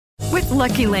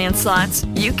Lucky Land Slots,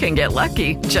 you can get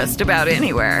lucky just about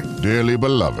anywhere. Dearly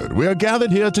beloved, we are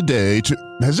gathered here today to...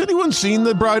 Has anyone seen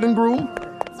the bride and groom?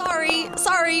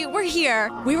 Sorry, we're here.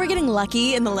 We were getting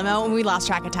lucky in the limo and we lost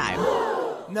track of time.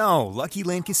 No, Lucky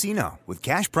Land Casino, with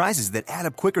cash prizes that add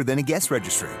up quicker than a guest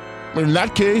registry. In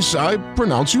that case, I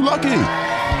pronounce you lucky.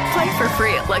 Play for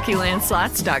free at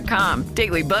LuckyLandSlots.com.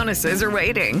 Daily bonuses are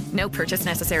waiting. No purchase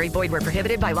necessary. Void where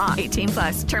prohibited by law.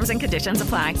 18+. Terms and conditions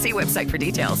apply. See website for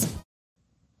details.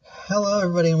 Hello,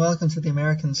 everybody, and welcome to the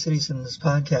American Cityzens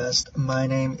podcast. My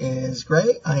name is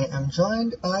Gray. I am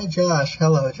joined by Josh.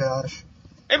 Hello, Josh.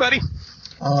 Hey, buddy.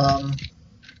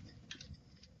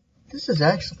 This is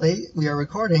actually, we are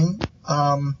recording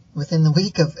within the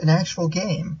week of an actual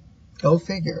game. Go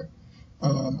figure.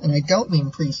 And I don't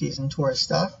mean preseason tour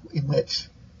stuff, in which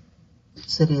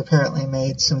City apparently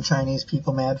made some Chinese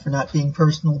people mad for not being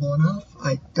personable enough.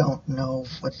 I don't know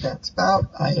what that's about.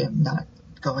 I am not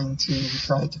going to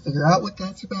try to figure out what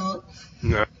that's about.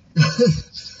 No.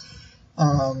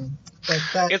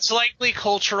 But it's likely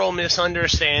cultural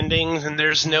misunderstandings, and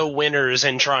there's no winners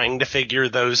in trying to figure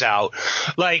those out.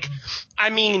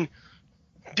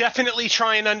 Definitely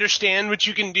try and understand what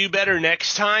you can do better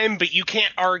next time, but you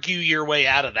can't argue your way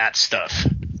out of that stuff.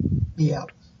 Yeah.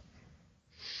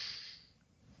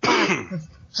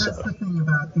 That's the thing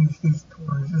about these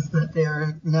tours, is that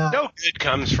they're not... No good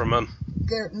comes from them.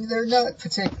 They're not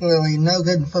particularly, no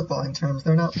good in footballing terms,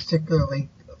 they're not particularly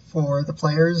for the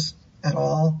players at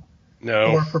all.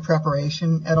 No. Or for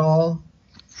preparation at all.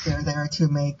 They're there to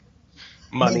make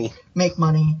money. Make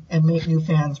money and make new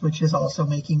fans, which is also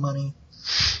making money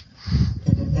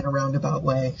in a roundabout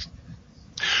way.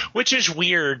 Which is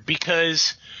weird,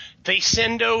 because they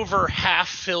send over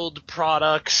half-filled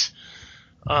products.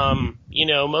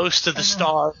 Most of the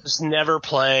stars never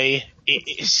play.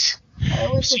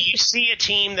 So you see a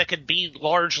team that could be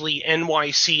largely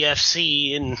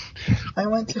NYCFC, and I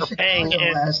went to Chicago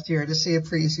last year to see a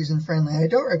preseason friendly. I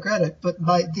don't regret it, but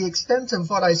the extent of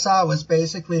what I saw was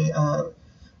basically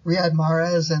Riyad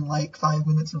Mahrez and like 5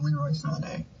 minutes of Leroy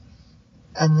Sane,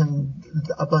 and then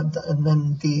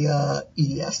the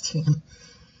EDS team.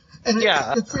 And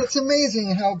yeah, it's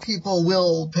amazing how people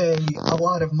will pay a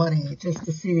lot of money just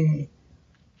to see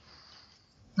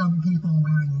some people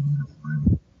wearing a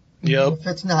uniform. Yep. If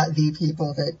it's not the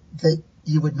people that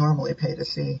you would normally pay to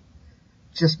see,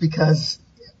 just because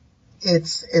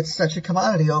it's such a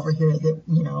commodity over here that,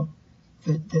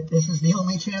 that this is the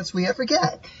only chance we ever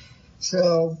get.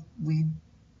 So we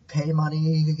pay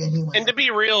money anyway. And to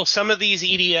be real, some of these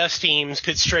EDS teams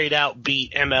could straight out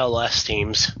beat MLS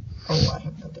teams. Oh, I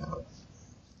have no doubt.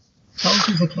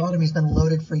 Chelsea's academy's been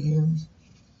loaded for years.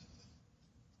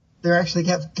 They're actually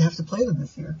have to play them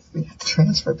this year. We have the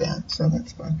transfer ban, so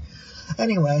that's fun.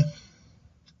 Anyway,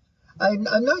 I'm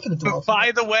not going to dwell.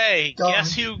 By the way,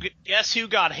 guess who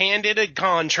got handed a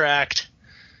contract?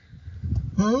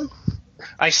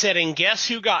 I said, and guess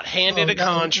who got handed a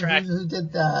contract? Who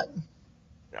did that?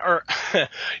 Or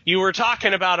you were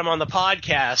talking about him on the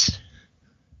podcast.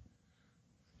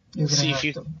 You're gonna have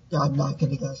to. I'm not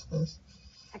going to guess this.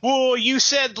 Well, you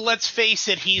said, let's face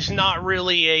it, he's not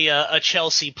really a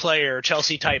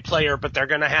Chelsea-type player, but they're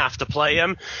going to have to play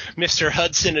him. Mr.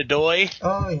 Hudson-Odoi.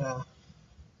 Oh, yeah.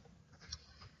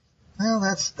 Well,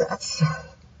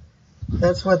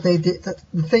 that's what they did.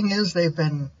 The thing is, they've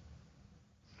been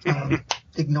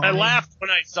ignoring... I laughed when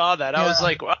I saw that. Yeah. I was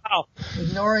like, wow.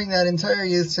 Ignoring that entire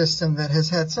youth system that has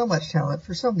had so much talent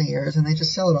for so many years, and they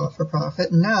just sell it off for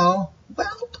profit. And now,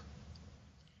 well,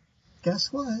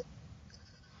 guess what?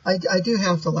 I do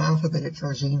have to laugh a bit at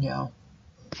Jorginho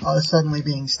suddenly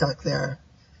being stuck there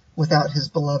without his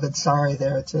beloved Sarri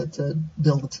there to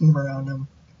build a team around him.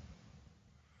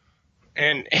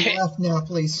 And he left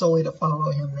Napoli solely to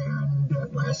follow him there and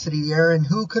it lasted a year. And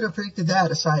who could have predicted that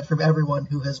aside from everyone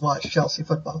who has watched Chelsea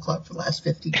Football Club for the last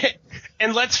 50 years?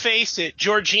 And let's face it,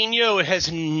 Jorginho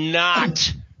has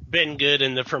not been good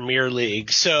in the Premier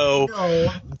League. So no.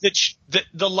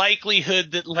 The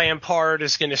likelihood that Lampard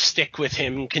is going to stick with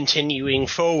him continuing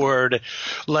forward,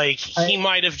 he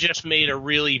might have just made a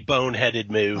really boneheaded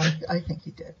move. I think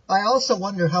he did. I also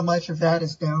wonder how much of that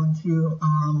is down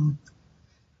to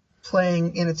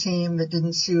playing in a team that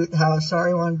didn't suit how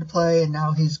Sarri wanted to play, and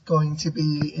now he's going to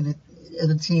be in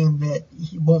a team that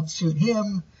won't suit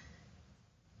him.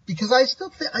 Because I still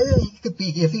think he could be,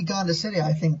 if he'd gone to City,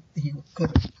 I think he could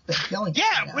have been killing it.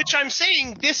 Yeah, which I'm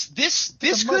saying this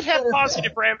could have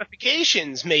positive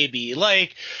ramifications, maybe.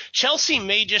 Like, Chelsea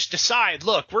may just decide,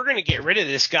 look, we're going to get rid of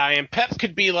this guy, and Pep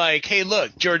could be like, hey,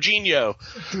 look, Jorginho,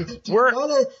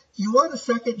 you want a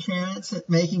second chance at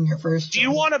making your first choice? Do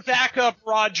you want to back up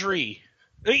Rodri?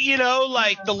 You know,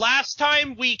 like the last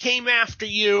time we came after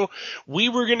you, we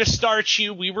were going to start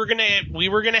you. We were going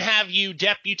to have you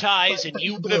deputize and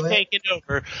you would have taken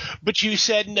over, but you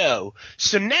said no.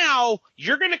 So now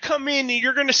you're going to come in and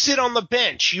you're going to sit on the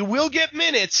bench. You will get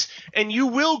minutes and you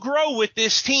will grow with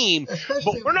this team,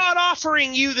 but we're not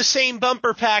offering you the same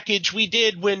bumper package we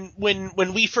did when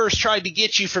we first tried to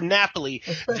get you from Napoli.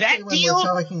 That deal,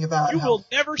 you will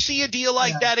never see a deal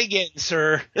like that again,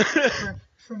 sir.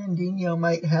 Fernandinho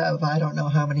might have, I don't know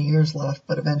how many years left,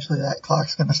 but eventually that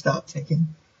clock's going to stop ticking.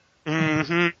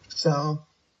 Mm-hmm. So,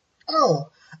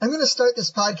 I'm going to start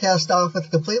this podcast off with a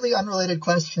completely unrelated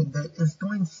question that is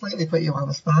going to slightly put you on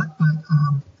the spot, but,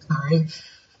 sorry.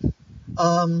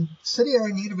 City are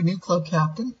in need of a new club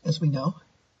captain, as we know.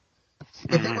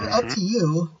 If it were up to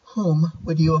you, whom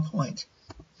would you appoint?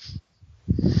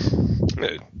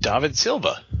 David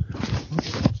Silva.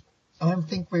 I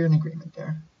think we're in agreement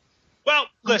there. Well,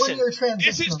 listen,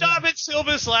 this is David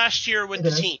Silva's last year with the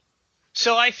team,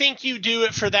 so I think you do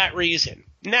it for that reason.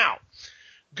 Now,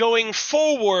 going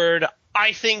forward,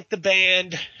 I think the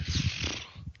band –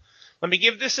 let me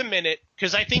give this a minute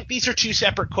because I think these are two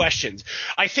separate questions.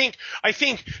 I think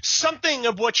something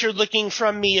of what you're looking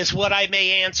from me is what I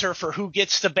may answer for who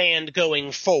gets the band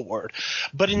going forward.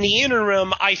 But in the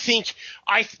interim, I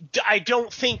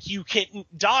don't think you can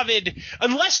 – David –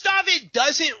 unless David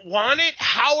doesn't want it,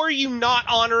 how are you not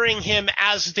honoring him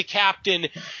as the captain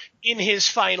in his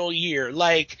final year?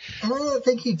 Like, I don't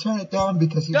think he'd turn it down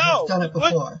because he's done it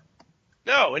before.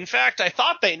 No, in fact, I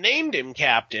thought they named him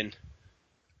captain.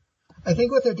 I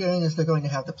think what they're doing is they're going to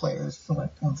have the players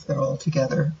select once they're all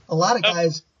together. A lot of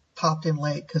guys popped in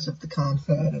late because of the confed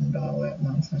and all that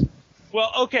nonsense.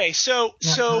 Well, okay, so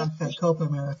confed, Copa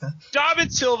America.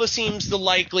 David Silva seems the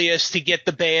likeliest to get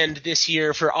the band this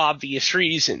year for obvious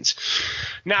reasons.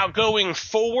 Now, going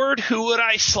forward, who would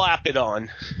I slap it on?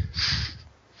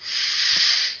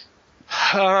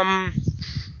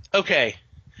 Okay.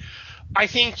 I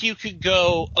think you could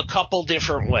go a couple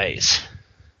different ways.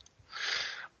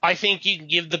 I think you can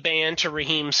give the band to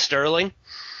Raheem Sterling.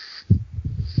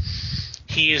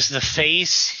 He is the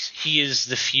face. He is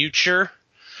the future.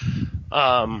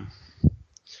 You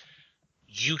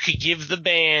could give the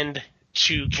band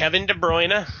to Kevin De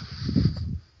Bruyne,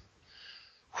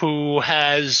 who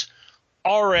has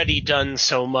already done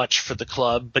so much for the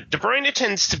club, but De Bruyne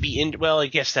tends to be in. Well, I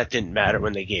guess that didn't matter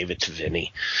when they gave it to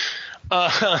Vinny.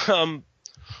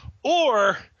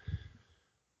 Or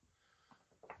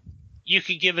you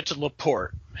could give it to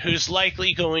Laporte, who's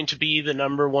likely going to be the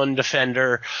number one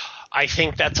defender. I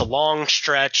think that's a long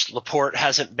stretch. Laporte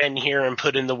hasn't been here and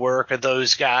put in the work of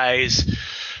those guys.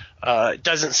 It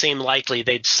doesn't seem likely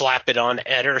they'd slap it on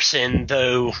Ederson,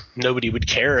 though nobody would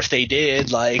care if they did.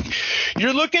 Like,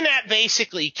 you're looking at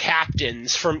basically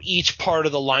captains from each part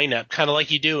of the lineup, kind of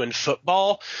like you do in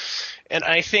football. And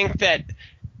I think that,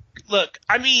 look,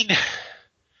 I mean,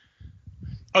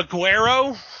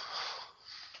 Aguero,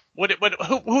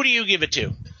 who do you give it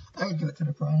to? I would give it to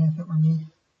De Bruyne if it were me.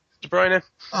 De Bruyne?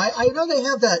 I know they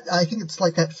have that. I think it's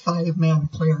like that 5-man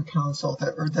player council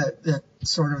that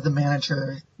sort of the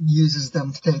manager uses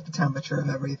them to take the temperature of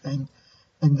everything,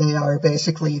 and they are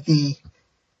basically the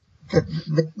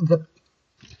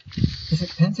is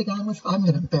it Pentagon with? I'm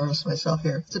going to embarrass myself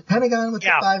here. Is it Pentagon with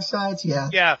the 5 sides? Yeah.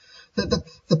 Yeah. The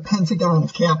Pentagon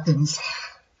of captains.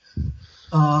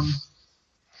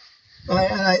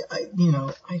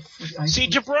 See,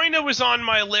 De Bruyne was on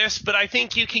my list, but I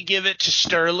think you could give it to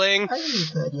Sterling. I think you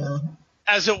could, yeah.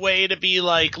 As a way to be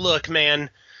like, look, man,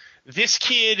 this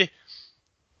kid,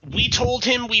 we told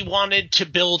him we wanted to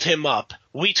build him up.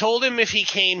 We told him if he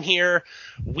came here,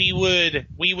 we would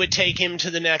take him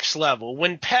to the next level.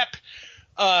 When Pep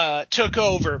took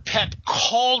over, Pep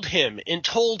called him and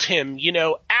told him,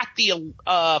 at the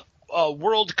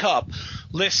World Cup,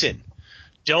 listen,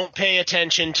 don't pay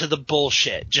attention to the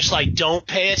bullshit. Just like, don't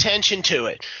pay attention to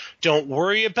it. Don't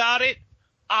worry about it.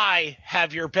 I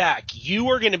have your back.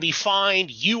 You are going to be fine.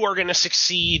 You are going to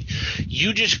succeed.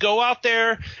 You just go out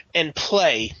there and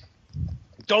play.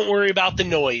 Don't worry about the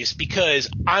noise because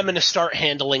I'm going to start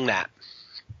handling that.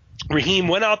 Raheem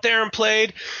went out there and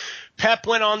played. Pep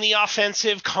went on the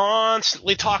offensive,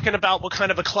 constantly talking about what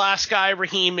kind of a class guy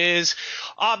Raheem is.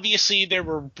 Obviously, there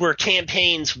were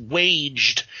campaigns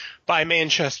waged by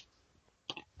Manchester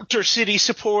City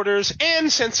supporters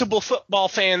and sensible football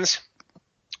fans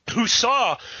who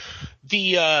saw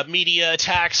the media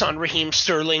attacks on Raheem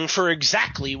Sterling for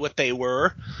exactly what they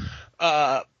were.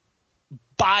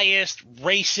 Biased,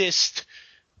 racist,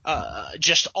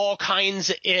 just all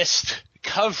kinds of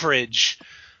coverage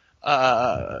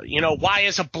why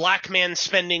is a black man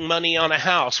spending money on a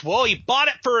house? Well, he bought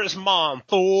it for his mom,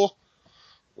 fool.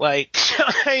 Like,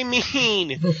 I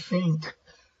mean, The sink.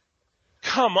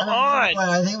 come on.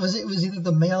 I think it was either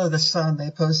the Mail or the Sun. They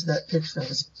posted that picture of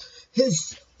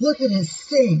his look at his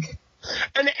sink.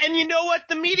 And you know what?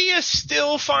 The media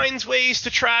still finds ways to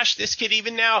trash this kid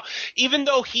even now, even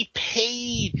though he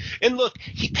paid. And look,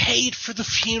 he paid for the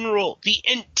funeral, the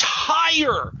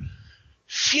entire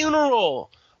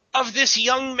funeral of this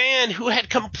young man who had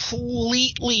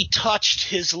completely touched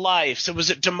his life. So was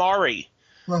it Damari,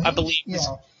 I believe,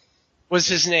 was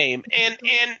his name. And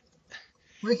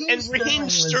Raheem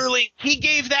Sterling, he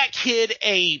gave that kid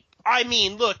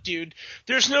look, dude,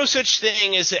 there's no such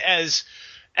thing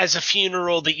as a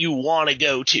funeral that you want to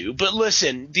go to. But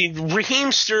listen,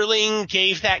 Raheem Sterling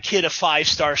gave that kid a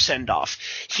 5-star send-off.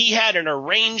 He had an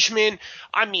arrangement.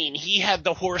 I mean, he had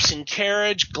the horse and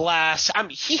carriage, glass. I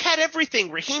mean, he had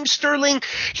everything. Raheem Sterling,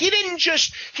 he didn't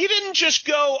just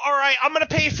go, all right, I'm going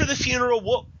to pay for the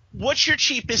funeral. What's your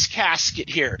cheapest casket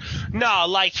here? No,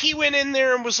 like, he went in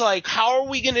there and was like,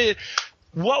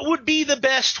 what would be the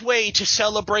best way to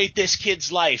celebrate this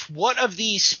kid's life? What of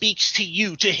these speaks to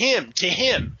you, to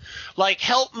him? Like,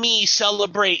 help me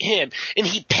celebrate him. And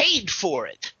he paid for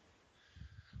it.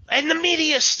 And the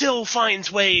media still finds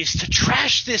ways to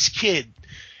trash this kid.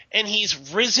 And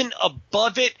he's risen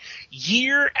above it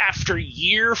year after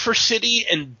year for City,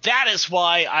 and that is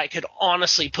why I could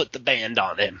honestly put the band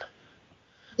on him.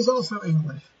 He's also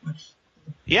English, which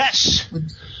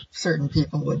certain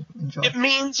people would enjoy. It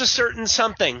means a certain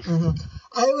something. Mm-hmm.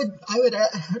 I would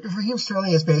Raheem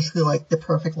Sterling is basically like the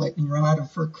perfect lightning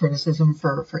rod for criticism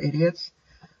for idiots,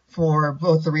 for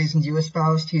both the reasons you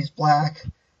espoused. He's black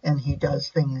and he does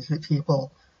things that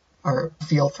people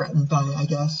feel threatened by, I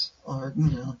guess, or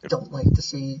don't like to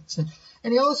see.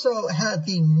 And he also had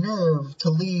the nerve to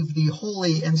leave the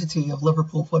holy entity of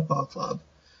Liverpool Football Club.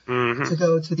 Mm-hmm. To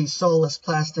go to the soulless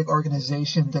plastic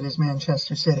organization that is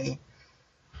Manchester City.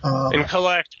 And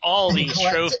collect all these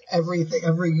trophies.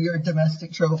 Every year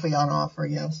domestic trophy on offer,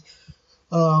 yes.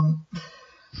 So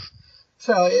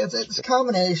it's a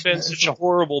combination. It's been such a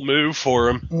horrible move for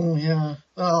him. Yeah.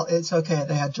 Well, it's okay.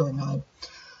 They had Jordan Hyde.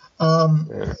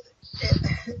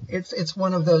 It's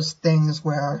one of those things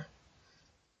where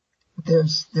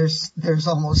there's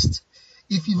almost,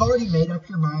 if you've already made up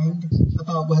your mind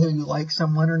about whether you like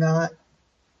someone or not,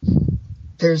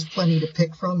 there's plenty to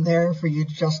pick from there for you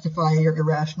to justify your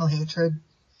irrational hatred.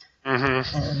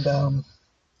 Mm-hmm. And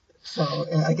so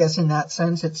I guess in that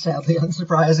sense, it's sadly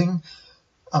unsurprising.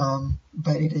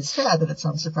 But it is sad that it's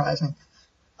unsurprising.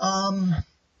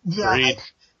 The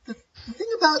thing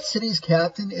about City's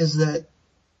captain is that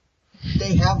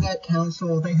they have that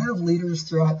council. They have leaders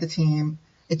throughout the team.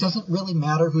 It doesn't really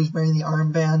matter who's wearing the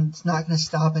armband. It's not going to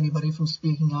stop anybody from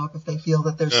speaking up if they feel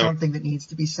that there's something that needs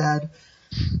to be said.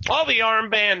 All the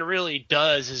armband really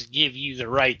does is give you the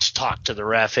right to talk to the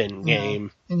ref in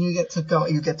game. And you get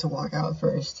to walk out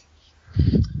first.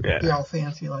 Yeah. Be all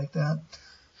fancy like that.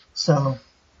 So,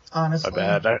 honestly.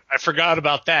 My bad. I forgot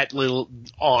about that little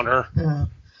honor. Yeah.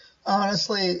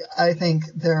 Honestly, I think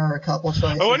there are a couple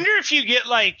choices. I wonder if you get,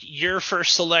 like, your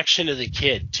first selection of the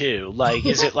kid, too. Like,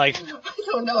 is it like... I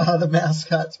don't know how the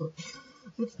mascots work.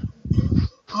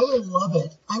 I would love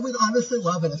it. I would honestly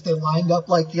love it if they lined up,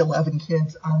 like, the 11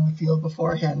 kids on the field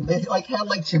beforehand. They, like, had,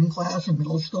 like, gym class in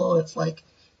middle school. It's like,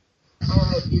 all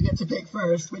right, you get to pick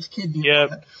first. Which kid do you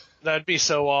want? That'd be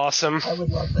so awesome. I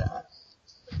would love that.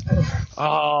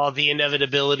 Oh, the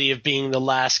inevitability of being the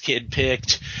last kid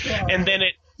picked. Yeah. And then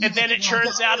it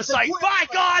turns out it's like, by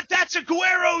God, that's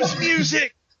Aguero's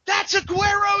music! That's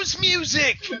Aguero's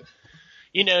music!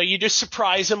 You know, you just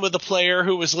surprise him with a player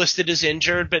who was listed as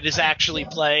injured but is actually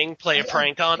play a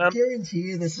prank on him. I guarantee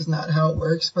you this is not how it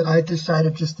works, but I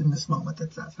decided just in this moment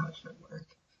that that's how it should work.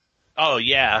 Oh,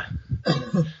 yeah.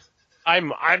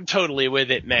 I'm totally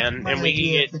with it, man. My and we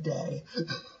idea could of the day.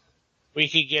 We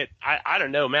could get, I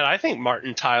don't know, man. I think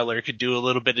Martin Tyler could do a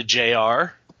little bit of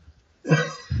JR.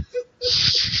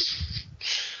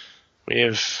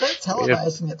 Start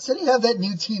televising it. City have that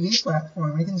new TV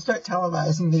platform. We can start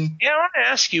televising the... Yeah, I want to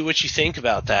ask you what you think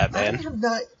about that, man. I have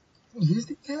not used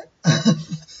it yet.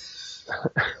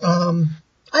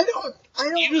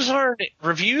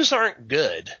 Reviews aren't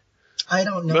good. I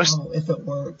don't know if it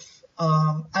works.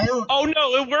 Oh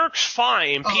no, it works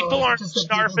fine. People aren't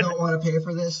starving. People don't want to pay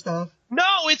for this stuff.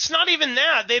 No, it's not even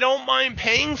that. They don't mind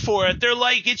paying for it. They're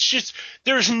like, it's just,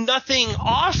 there's nothing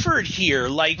offered here.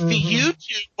 Like, the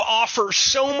YouTube offers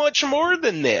so much more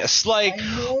than this. Like,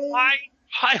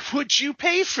 Why would you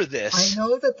pay for this? I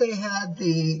know that they had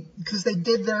because they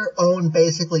did their own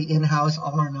basically in-house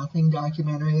All or Nothing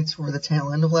documentary for the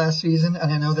tail end of last season,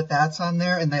 and I know that that's on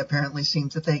there, and they apparently seem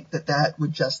to think that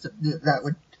would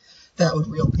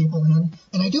reel people in.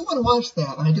 And I do want to watch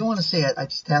that, and I do want to see it. I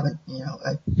just haven't,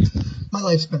 my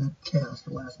life's been chaos for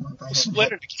the last month.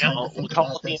 Split an account. We'll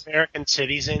call it the American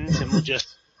Citizens, and we'll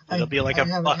just... It'll be like I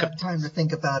haven't had time to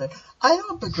think about it. I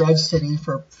don't begrudge City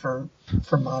for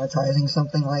monetizing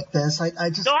something like this. I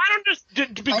don't just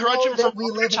begrudge them for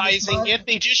monetizing it.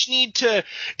 They just need to.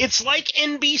 It's like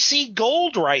NBC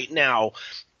Gold right now.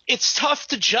 It's tough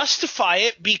to justify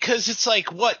it because it's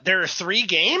like, what? There are 3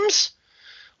 games?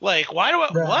 Like, why do I?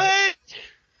 Right.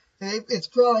 What? It's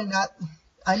probably not.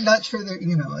 I'm not sure that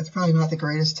it's probably not the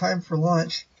greatest time for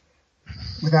launch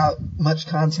without much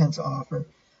content to offer.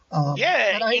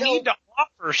 You need to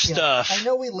offer stuff. I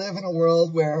know we live in a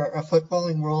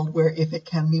footballing world where if it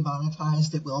can be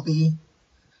monetized, it will be.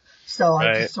 So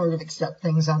I just sort of accept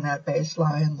things on that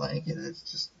baseline. Like, it's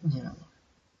just,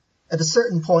 at a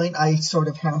certain point, I sort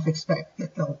of half expect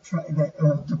that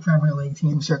the Premier League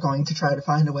teams are going to try to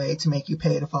find a way to make you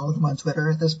pay to follow them on Twitter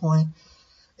at this point.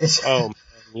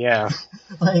 Yeah.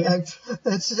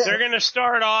 They're going to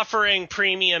start offering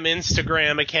premium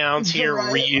Instagram accounts here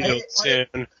real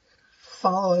soon.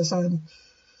 Follow us on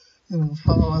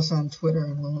Twitter,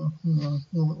 and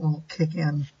we'll kick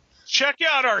in. Check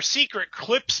out our secret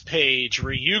clips page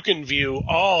where you can view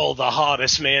all the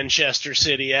hottest Manchester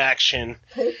City action.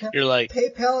 You're like,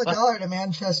 PayPal $1 to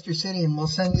Manchester City, and we'll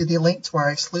send you the link to our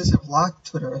exclusive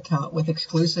locked Twitter account with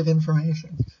exclusive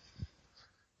information.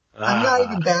 I'm not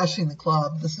even bashing the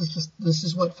club. This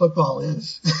is what football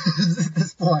is at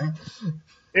this point.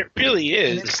 It really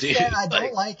is, dude. I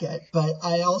don't like it, but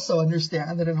I also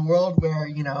understand that in a world where,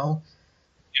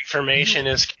 information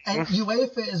is king. And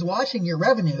UEFA is watching your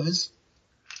revenues,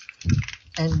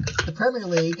 and the Premier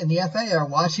League and the FA are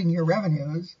watching your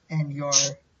revenues and your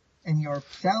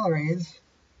salaries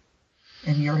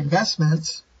and your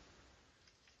investments,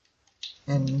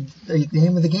 and the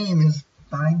name of the game is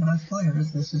buying the best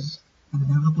players. This is an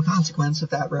inevitable consequence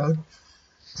of that road.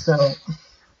 So,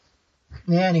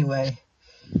 anyway.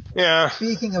 Yeah.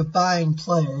 Speaking of buying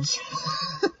players,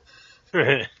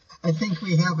 I think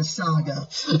we have a saga.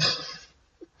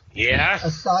 Yeah? A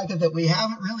saga that we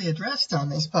haven't really addressed on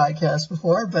this podcast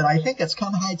before, but I think it's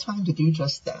come high time to do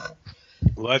just that.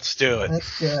 Let's do it.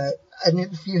 Let's do it. And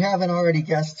if you haven't already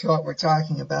guessed what we're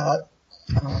talking about,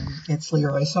 it's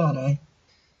Leroy Sane.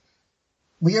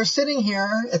 We are sitting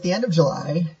here at the end of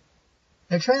July,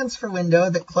 a transfer window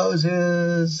that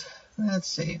closes,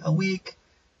 a week,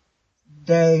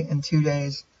 day, and 2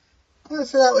 days. So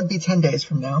that would be 10 days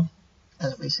from now,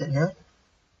 as we sit here,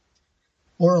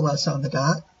 more or less on the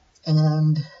dot.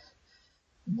 And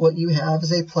what you have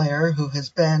is a player who has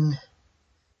been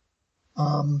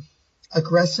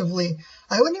aggressively,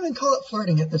 I wouldn't even call it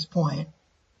flirting at this point.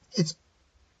 It's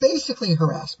basically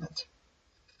harassment.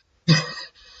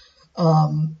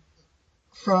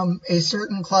 From a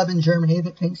certain club in Germany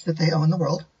that thinks that they own the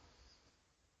world.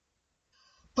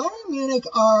 Bayern Munich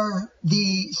are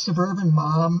the suburban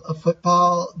mom of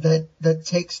football that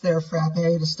takes their frappe to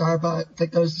Starbucks,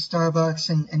 that goes to Starbucks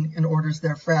and orders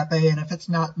their frappe, and if it's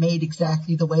not made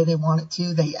exactly the way they want it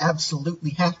to, they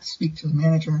absolutely have to speak to the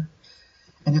manager.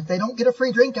 And if they don't get a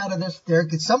free drink out of this,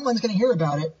 someone's going to hear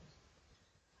about it.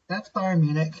 That's Bayern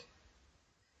Munich.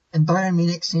 And Bayern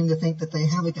Munich seem to think that they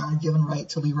have a God-given right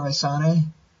to Leroy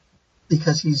Sane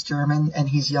because he's German and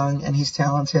he's young and he's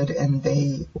talented, and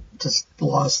they just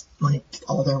lost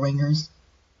all their wingers,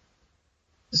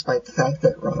 despite the fact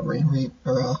that Ribery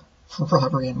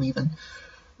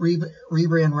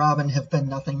and Robin have been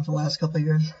nothing for the last couple of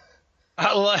years.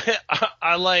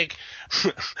 I like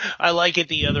it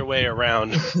the other way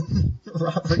around.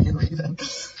 Robbery and Reben.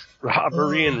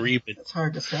 Robbery and Reben. It's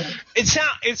hard to say.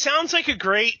 It sounds like a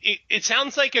great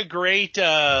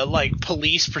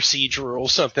police procedural or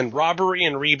something. Robbery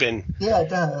and Reben. Yeah, it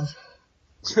does.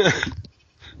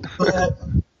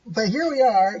 but here we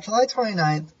are, July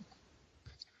 29th.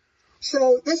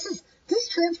 So this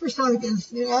transfer saga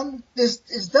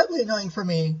is doubly annoying for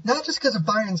me, not just because of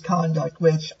Bayern's conduct,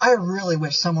 which I really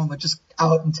wish someone would just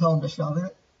out and tell them to shove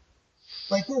it.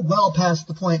 We're well past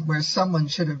the point where someone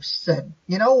should have said,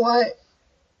 you know what?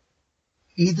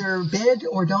 Either bid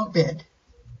or don't bid.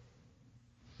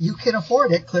 You can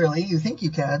afford it, clearly. You think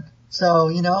you can. So,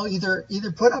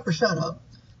 either put up or shut up.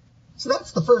 So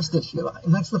that's the first issue,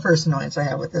 and that's the first annoyance I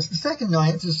have with this. The second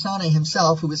annoyance is Sane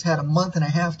himself, who has had a month and a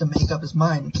half to make up his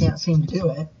mind and can't seem to do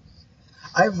it.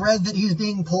 I've read that he's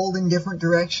being pulled in different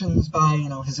directions by,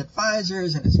 his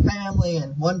advisors and his family,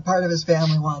 and one part of his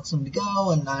family wants him to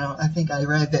go, and I think I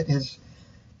read that his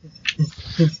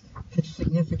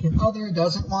significant other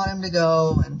doesn't want him to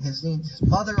go, and his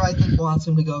mother, I think, wants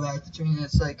him to go back to Virginia.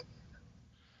 It's like,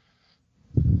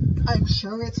 I'm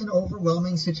sure it's an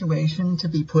overwhelming situation to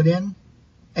be put in,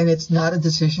 and it's not a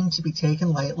decision to be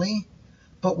taken lightly,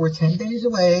 but we're 10 days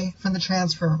away from the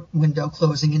transfer window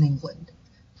closing in England.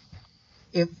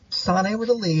 If Sane were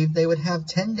to leave, they would have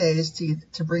 10 days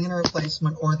to bring in a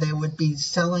replacement, or they would be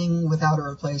selling without a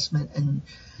replacement, and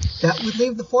that would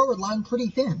leave the forward line pretty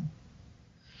thin.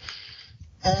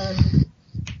 And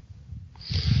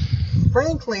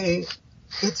frankly,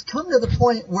 it's come to the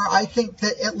point where I think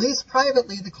that at least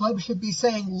privately the club should be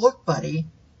saying, look, buddy,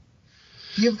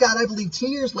 you've got, I believe, 2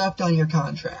 years left on your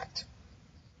contract.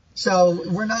 So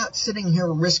we're not sitting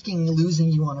here risking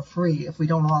losing you on a free if we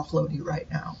don't offload you right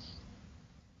now.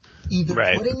 Either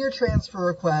put in your transfer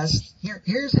request.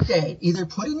 Here's a date. Either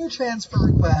put in your transfer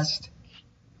request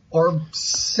or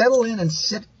settle in and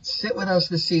sit with us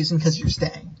this season because you're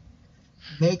staying.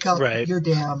 Make up your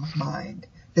damn mind.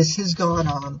 This has gone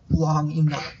on long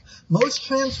enough. Most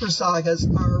transfer sagas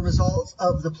are results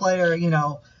of the player,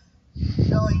 knowing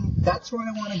that's where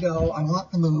I want to go, I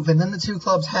want the move, and then the two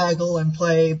clubs haggle and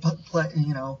play,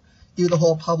 do the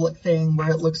whole public thing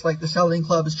where it looks like the selling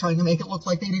club is trying to make it look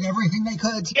like they did everything they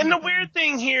could. And the weird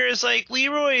thing here is, like,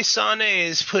 Leroy Sane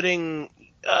is putting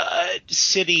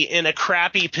City in a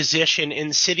crappy position,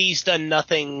 and City's done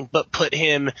nothing but put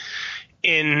him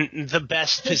in the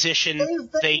best position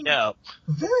they know.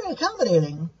 Very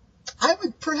accommodating. I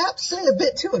would perhaps say a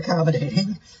bit too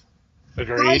accommodating.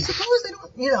 Agreed. But I suppose they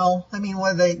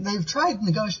don't, they've tried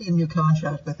negotiating a new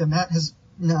contract with him. That has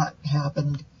not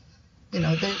happened. We've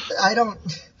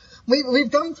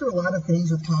gone through a lot of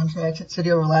things with contracts at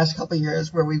City over the last couple of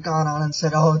years where we've gone on and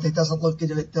said, it doesn't look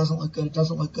good, it doesn't look good, it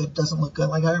doesn't look good, it doesn't look good.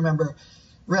 Like, I remember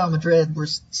Real Madrid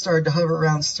started to hover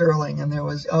around Sterling, and there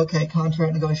was,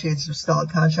 contract negotiations are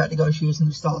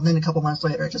stalled, and then a couple months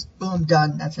later, just boom,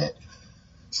 done, that's it.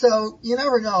 So you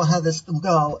never know how this will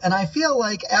go, and I feel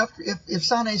like if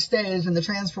Sane stays and the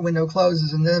transfer window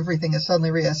closes and everything is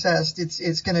suddenly reassessed,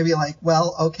 it's going to be like,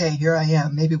 well, okay, here I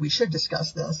am, maybe we should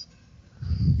discuss this.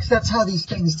 Because that's how these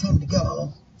things tend to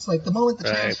go. It's like the moment the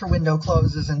transfer window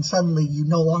closes and suddenly you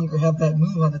no longer have that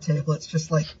move on the table, it's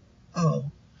just like,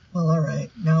 oh, well, all right,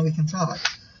 now we can talk.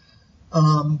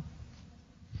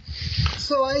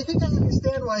 So I think I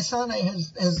understand why Sane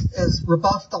has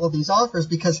rebuffed all these offers,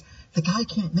 because the guy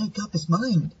can't make up his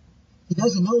mind. He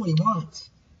doesn't know what he wants.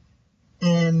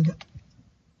 And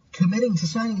committing to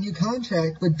signing a new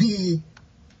contract would be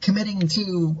committing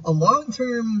to a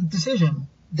long-term decision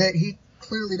that he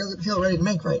clearly doesn't feel ready to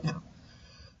make right now.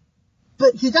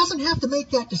 But he doesn't have to make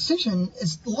that decision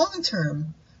as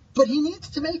long-term, but he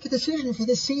needs to make a decision for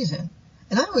this season.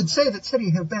 And I would say that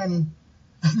City have been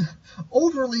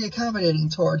overly accommodating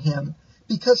toward him,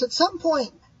 because at some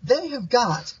point they have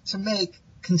got to make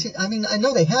I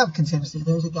know they have contingency.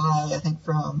 There's a guy, I think,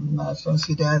 from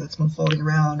Sociedad that's been floating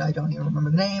around. I don't even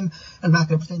remember the name. I'm not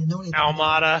going to pretend to know anything.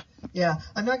 Almada. Yeah,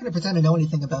 I'm not going to pretend to know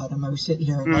anything about him or sit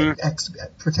here and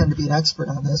pretend to be an expert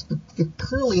on this, but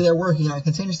clearly they're working on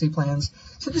contingency plans.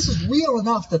 So this is real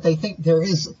enough that they think there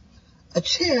is a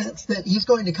chance that he's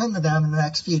going to come to them in the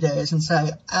next few days and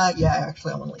say, actually, I want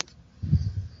to leave.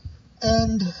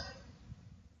 And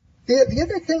the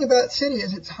other thing about City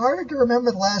is it's hard to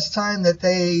remember the last time that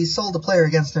they sold a player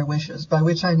against their wishes, by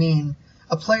which I mean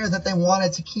a player that they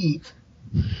wanted to keep,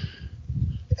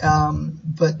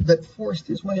 but forced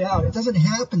his way out. It doesn't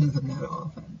happen to them that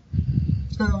often.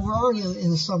 So we're already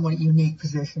in a somewhat unique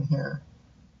position here,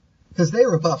 because they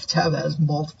rebuffed Tevez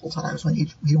multiple times when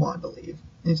he wanted to leave.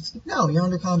 It's, no, you're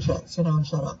under contract. Sit down,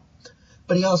 shut up.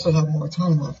 But he also had more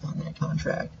time left on that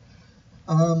contract.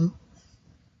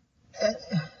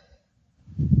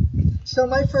 So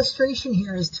my frustration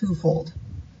here is twofold.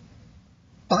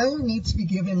 Bayern needs to be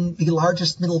given the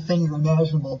largest middle finger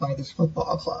imaginable by this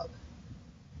football club,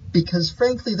 because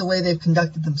frankly the way they've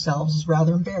conducted themselves is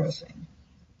rather embarrassing.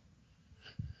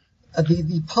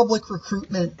 The public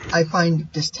recruitment, I find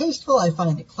distasteful, I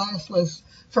find it classless,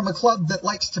 from a club that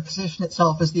likes to position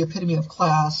itself as the epitome of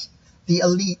class, the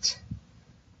elite,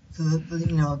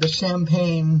 the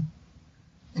champagne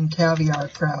and caviar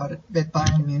crowd at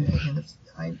Bayern Munich, and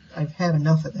I've had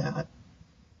enough of that.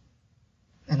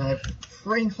 And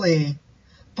Bayern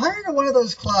are one of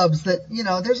those clubs that,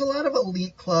 there's a lot of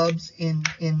elite clubs in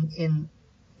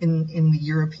the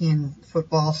European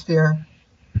football sphere.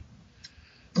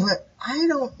 But I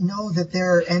don't know that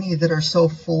there are any that are so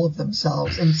full of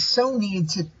themselves and so need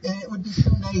to, and it would be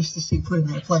so nice to see put in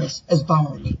their place as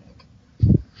Bayern Munich.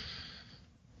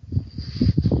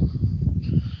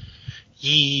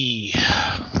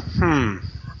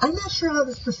 I'm not sure how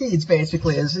this proceeds,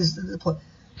 basically.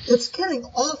 It's getting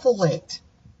awful late.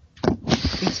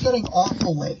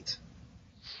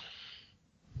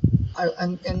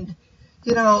 And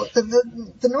you know,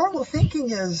 the normal thinking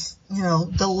is, you know,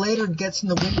 the later it gets in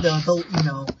the window,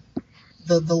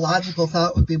 the logical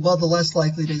thought would be, well, the less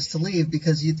likely it is to leave,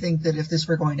 because you'd think that if this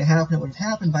were going to happen, it would have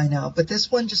happened by now. But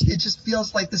this one just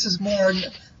feels like this is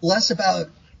less about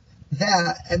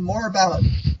that and more about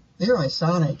Leroy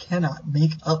Sane cannot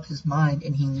make up his mind,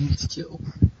 and he needs to.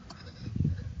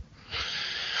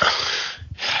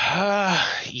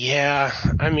 Yeah,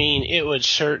 I mean, it would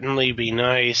certainly be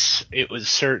nice. It would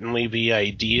certainly be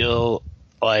ideal.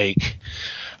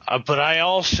 But I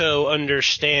also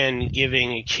understand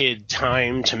giving a kid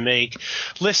time to make.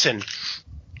 Listen,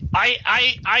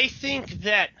 I think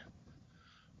that.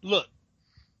 Look,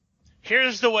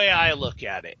 here's the way I look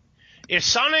at it. If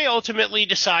Sane ultimately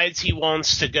decides he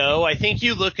wants to go, I think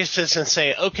you look at this and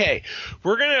say, okay,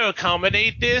 we're going to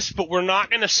accommodate this, but we're not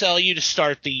going to sell you to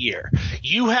start the year.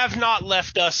 You have not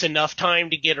left us enough time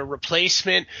to get a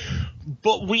replacement,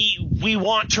 but we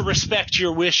want to respect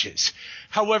your wishes.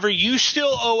 However, you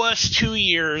still owe us 2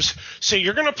 years, so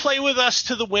you're going to play with us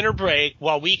to the winter break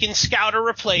while we can scout a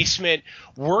replacement.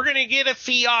 We're going to get a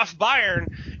fee off Bayern,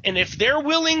 and if they're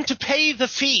willing to pay the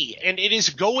fee, and it is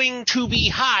going to be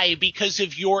high because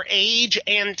of your age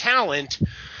and talent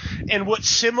and what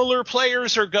similar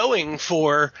players are going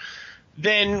for,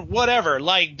 then whatever.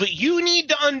 But you need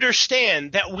to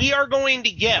understand that we are going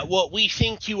to get what we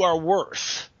think you are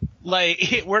worth.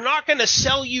 We're not going to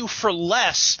sell you for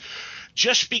less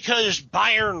just because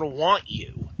Bayern want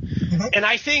you. And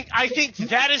I think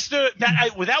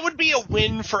that would be a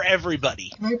win for everybody.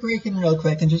 Can I break in real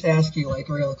quick and just ask you,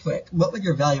 real quick, what would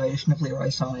your valuation of Leroy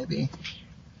Sane be?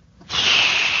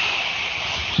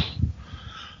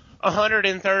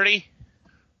 130.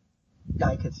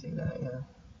 I could see that, yeah.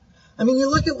 I mean, you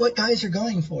look at what guys are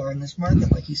going for in this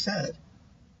market, like you said.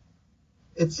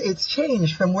 It's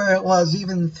changed from where it was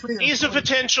even 3 or 4 He's a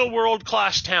potential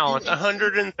world-class talent,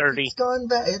 130. It's gone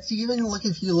back. It's even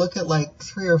if you look at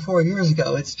 3 or 4 years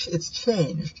ago, it's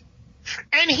changed.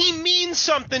 And he means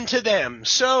something to them.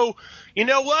 So, you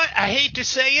know what? I hate to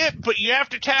say it, but you have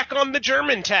to tack on the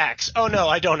German tax. Oh, no,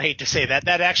 I don't hate to say that.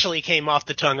 That actually came off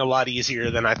the tongue a lot easier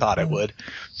than I thought it would.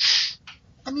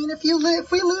 I mean, if we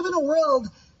live in a world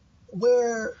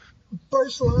where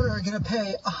Barcelona are going to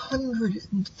pay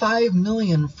 $105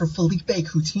 million for Felipe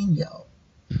Coutinho.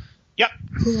 Yep.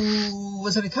 Who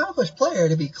was an accomplished player,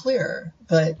 to be clear,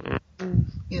 but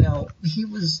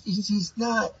he's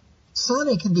not.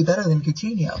 Sane can be better than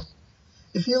Coutinho.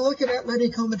 If you look at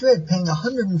Atletico Madrid paying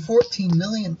 £114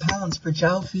 million for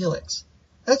João Felix,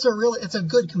 it's a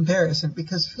good comparison,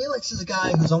 because Felix is a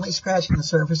guy who's only scratching the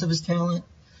surface of his talent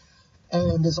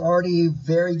and is already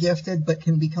very gifted, but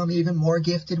can become even more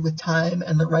gifted with time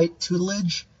and the right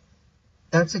tutelage.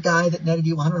 That's a guy that netted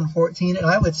you 114, and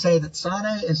I would say that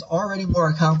Sane is already more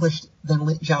accomplished than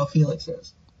João Felix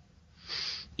is.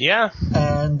 Yeah.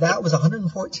 And that was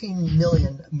 114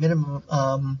 million minimum,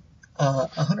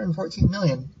 114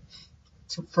 million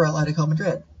for Atletico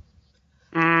Madrid.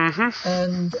 Mm-hmm.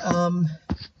 And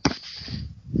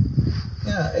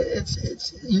yeah,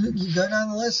 it's you go down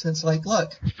the list and it's like,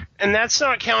 look. And that's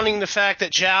not counting the fact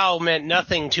that João meant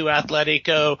nothing to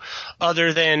Atletico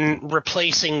other than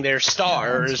replacing their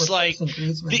stars.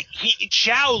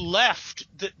 João left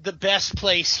the best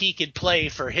place he could play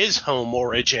for his home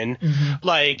origin. Mm-hmm.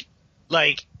 Like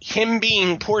him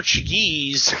being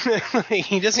Portuguese,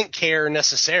 he doesn't care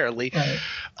necessarily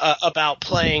about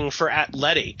playing for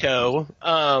Atletico.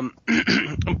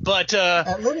 But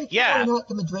Atletico are not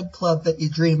the Madrid club that you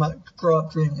grow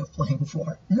up dreaming of playing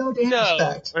for. No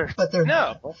disrespect, but they're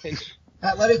not.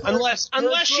 Atletico,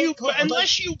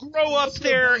 unless you grow up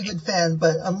there. I'm a good fan,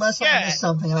 but unless I miss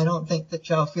something, I don't think that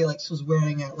João Felix was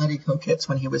wearing Atletico kits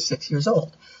when he was 6 years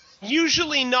old.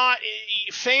 Usually not.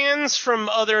 Fans from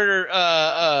other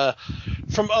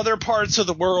parts of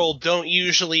the world don't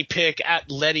usually pick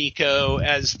Atletico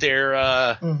as their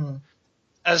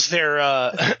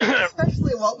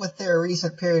especially what with their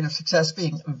recent period of success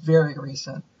being very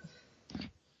recent,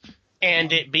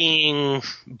 and it being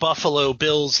Buffalo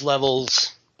Bills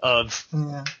levels of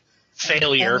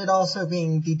failure, and it also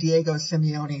being the Diego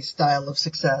Simeone style of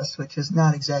success, which is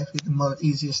not exactly the most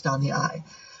easiest on the eye,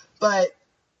 but.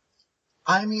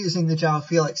 I'm using the João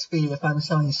Felix fee if I'm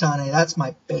selling Sane. That's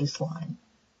my baseline.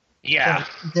 Yeah.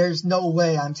 But there's no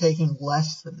way I'm taking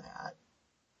less than that.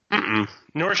 Mm-mm.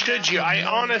 Nor should you. I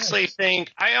honestly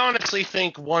think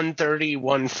 130,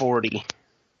 140.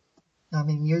 I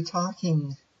mean, you're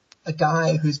talking a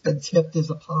guy who's been tipped as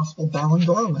a possible Ballon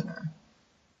d'Or winner.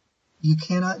 You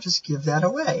cannot just give that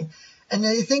away. And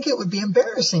I think it would be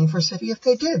embarrassing for City if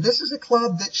they did. This is a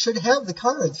club that should have the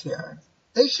cards here.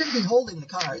 They should be holding the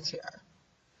cards here.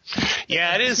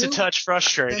 Yeah, it is a touch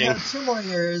frustrating. They have 2 more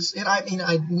years, and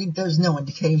I mean, there's no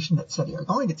indication that City are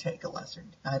going to take a lesser.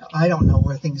 I don't know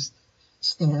where things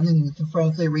stand, and you can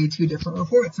frankly read 2 different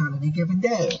reports on any given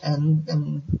day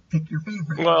and pick your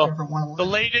favorite. Well, the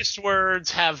latest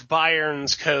words have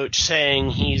Bayern's coach saying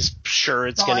he's sure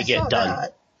it's going to get done.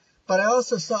 That. But I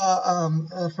also saw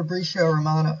Fabrizio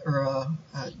Romano,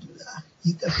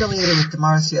 affiliated with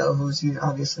DiMarzio, who's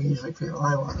obviously usually pretty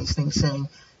reliable on these things, saying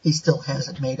he still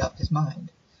hasn't made up his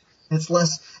mind.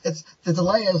 The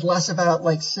delay is less about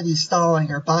like City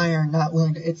stalling or Bayern not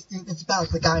willing to. It's about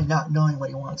the guy not knowing what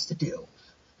he wants to do.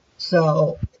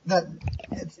 So that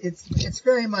it's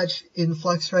very much in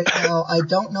flux right now. I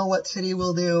don't know what City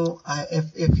will do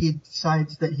if he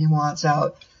decides that he wants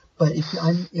out. But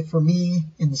if for me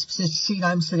in the seat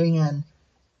I'm sitting in,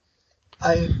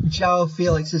 João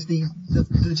Felix is the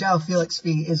João Felix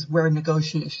fee is where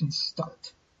negotiations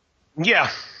start. Yeah.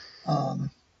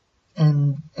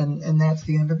 And that's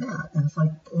the end of that. And it's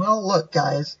like, well, look,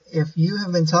 guys, if you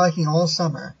have been talking all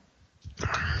summer,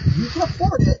 you can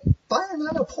afford it. Bayern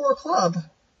not a poor club.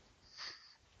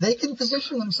 They can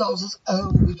position themselves as,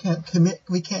 we can't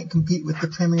compete with the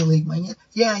Premier League money.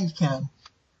 Yeah, you can.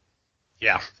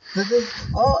 Yeah.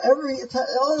 All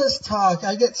this talk,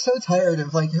 I get so tired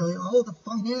of like, the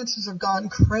finances have gone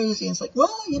crazy. And it's like,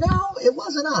 well, it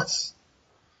wasn't us.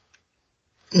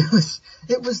 It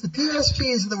was the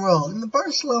PSGs of the world and the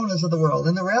Barcelonas of the world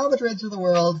and the Real Madrids of the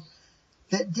world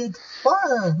that did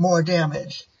far more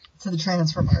damage to the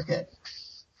transfer market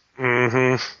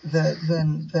than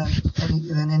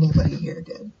anybody here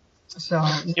did. So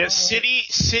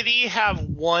City have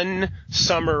one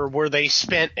summer where they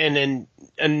spent an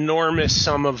enormous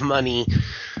sum of money,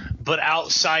 but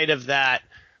outside of that,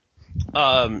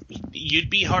 you'd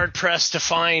be hard pressed to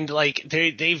find like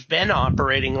they've been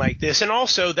operating like this, and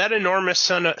also that enormous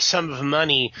sum of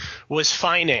money was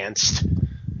financed.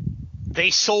 They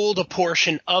sold a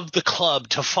portion of the club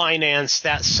to finance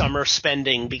that summer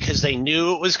spending because they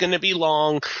knew it was going to be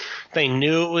long. They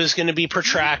knew it was going to be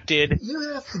protracted.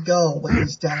 You have to go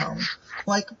ways down.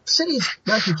 Like, City's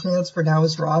record transfer now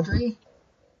is Rodri.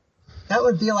 That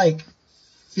would be like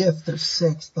 5th or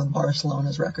 6th on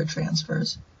Barcelona's record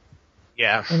transfers.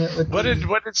 Yeah. And it would what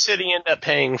did City end up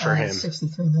paying for him?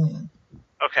 $63 million.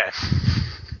 Okay.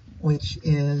 Which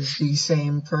is the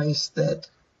same price that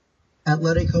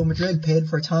Atletico Madrid paid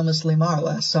for Thomas Lemar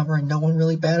last summer, and no one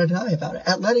really batted an eye about it.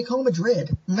 Atletico Madrid,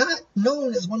 not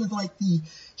known as one of like the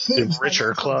huge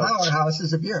richer clubs,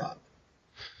 powerhouses of Europe.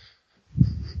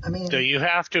 I mean, so you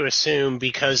have to assume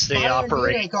because they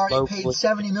operate already paid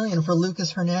 $70 million for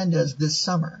Lucas Hernandez this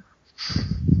summer.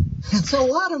 It's a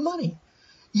lot of money.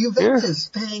 Juventus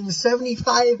paying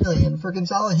 $75 million for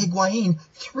Gonzalo Higuain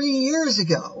 3 years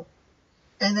ago,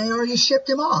 and they already shipped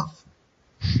him off.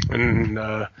 And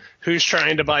who's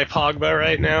trying to buy Pogba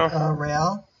right now?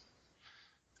 Real.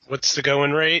 What's the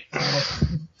going rate?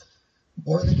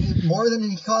 More than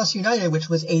he cost United, which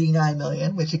was $89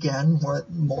 million, which again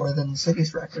more than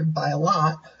City's record by a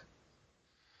lot.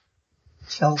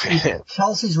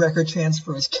 Chelsea's record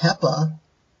transfer is Kepa.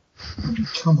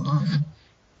 Come on.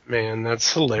 Man,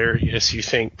 that's hilarious. You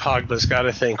think Pogba's got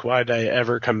to think, why did I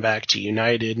ever come back to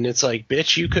United? And it's like,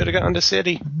 bitch, you could have gone to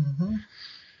City. Mm-hmm.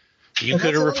 You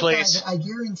could have replaced. I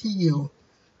guarantee you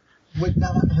would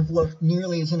not have looked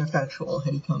nearly as ineffectual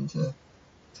had he come to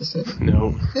City.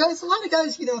 No. Yeah, it's a lot of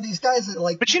guys, these guys that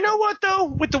like. But you know what, though?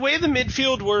 With the way the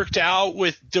midfield worked out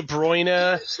with De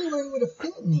Bruyne. Actually, where he would have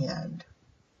fit in the end.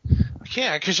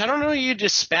 Yeah, because I don't know you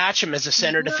dispatch him as a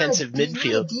center defensive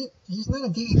midfield. He's not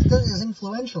a deep. He's not as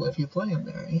influential if you play him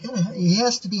there. He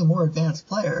has to be a more advanced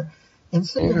player. And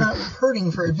City are not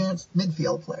hurting for advanced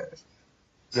midfield players.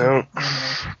 No.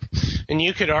 And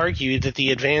you could argue that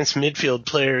the advanced midfield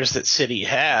players that City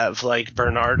have, like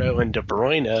Bernardo and De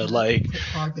Bruyne, like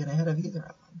Pogba ahead of either of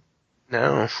them.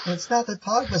 No. And it's not that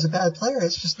Pogba's a bad player.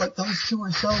 It's just like those two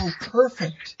are so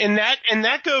perfect. And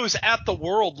that goes at the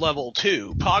world level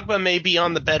too. Pogba may be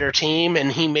on the better team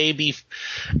and he may be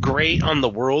great on the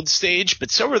world stage, but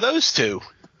so are those two.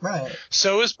 Right.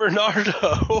 So is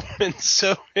Bernardo, and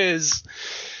so is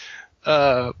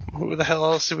Who the hell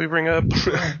else did we bring up?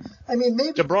 I mean,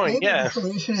 maybe yeah. The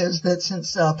solution is that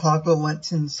since Pogba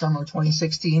went in summer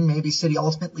 2016, maybe City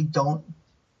ultimately don't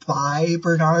buy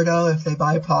Bernardo if they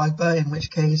buy Pogba, in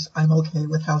which case I'm okay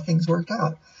with how things worked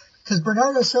out. Because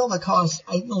Bernardo Silva costs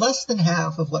less than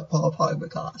half of what Paul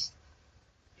Pogba cost.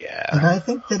 Yeah. And I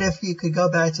think that if you could go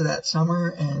back to that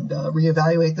summer and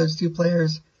reevaluate those two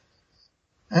players,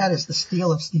 that is the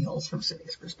steal of steals from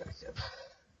City's perspective.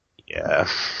 Yeah.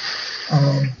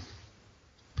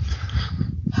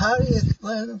 How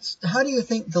do you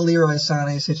think the Leroy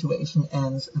Sane situation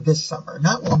ends this summer?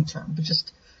 Not long term, but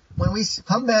just when we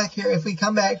come back here. If we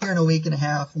come back here in a week and a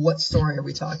half, what story are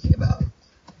we talking about?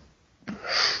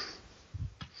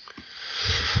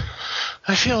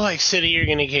 I feel like City are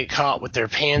going to get caught with their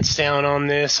pants down on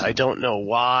this. I don't know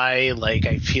why. Like,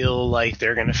 I feel like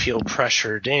they're going to feel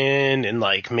pressured in, and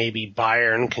like maybe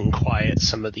Bayern can quiet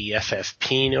some of the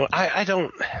FFP. No, I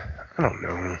don't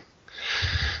know,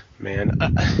 man.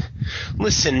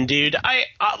 Listen, dude. I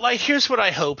like. Here's what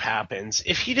I hope happens.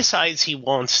 If he decides he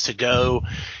wants to go,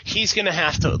 he's gonna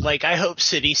have to. Like, I hope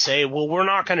City say, "Well, we're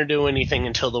not gonna do anything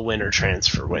until the winter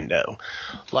transfer window."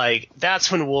 Like,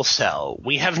 that's when we'll sell.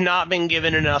 We have not been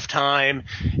given enough time,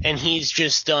 and he's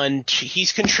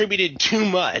contributed too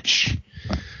much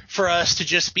for us to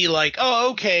just be like,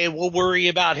 oh, okay, we'll worry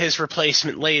about his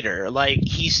replacement later. Like,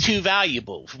 he's too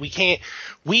valuable. We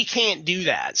can't do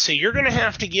that. So you're going to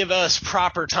have to give us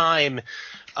proper time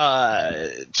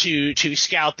to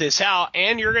scout this out,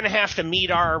 and you're going to have to meet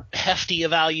our hefty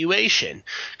evaluation.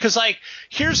 Because, like,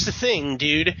 here's the thing,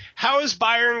 dude. How is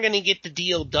Bayern going to get the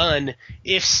deal done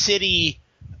if City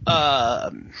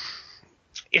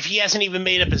if he hasn't even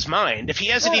made up his mind? If he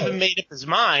hasn't even made up his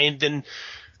mind, then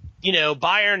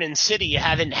Bayern and City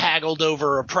haven't haggled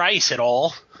over a price at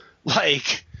all.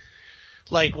 Like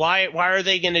why are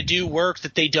they going to do work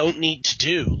that they don't need to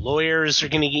do? Lawyers are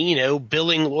going to,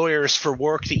 billing lawyers for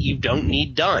work that you don't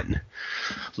need done.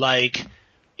 Like,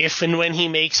 if and when he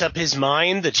makes up his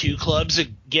mind, the two clubs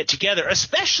get together,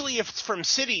 especially if from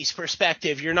City's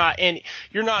perspective, you're not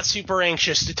super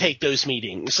anxious to take those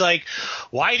meetings. Like,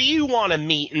 why do you want to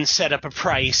meet and set up a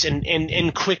price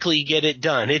and quickly get it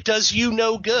done? It does you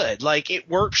no good. Like, it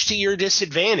works to your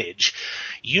disadvantage.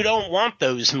 You don't want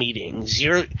those meetings.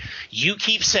 You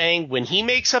keep saying, when he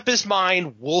makes up his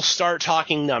mind, we'll start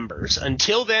talking numbers.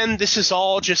 Until then, this is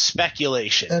all just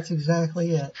speculation. That's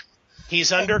exactly it.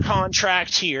 He's under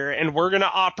contract here, and we're going to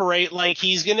operate like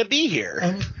he's going to be here.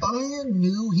 And if Bayern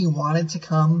knew he wanted to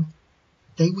come,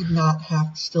 they would not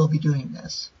have to still be doing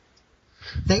this.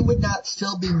 They would not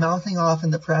still be mouthing off in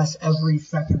the press every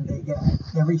second they get,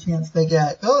 every chance they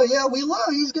get. Oh, yeah, we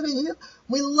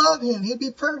love him. He'd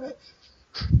be perfect.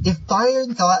 If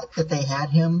Bayern thought that they had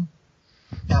him,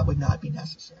 that would not be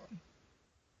necessary.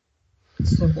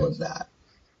 Simple as that.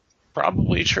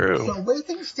 Probably true. So where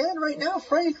things stand right now,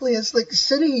 frankly, is like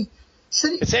City.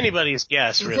 It's anybody's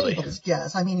guess, really. Anybody's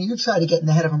guess. I mean, you try to get in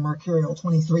the head of a mercurial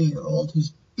 23-year-old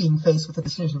who's being faced with the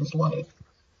decision of his life,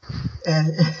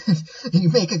 and you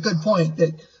make a good point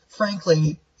that,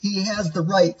 frankly, he has the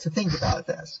right to think about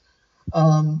this.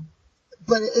 But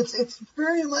it's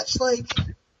very much like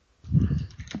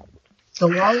the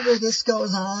longer this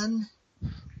goes on,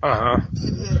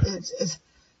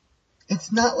 it's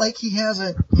not like he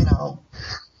hasn't,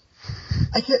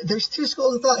 there's two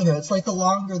schools of thought here. It's like the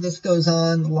longer this goes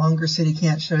on, the longer City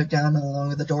can't shut it down, and the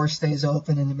longer the door stays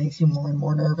open, and it makes you more and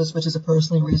more nervous, which is a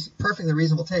perfectly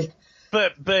reasonable take.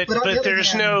 But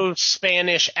there's no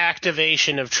Spanish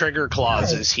activation of trigger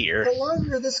clauses here. The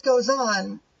longer this goes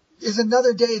on is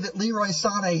another day that Leroy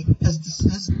Sane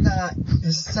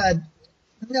has said,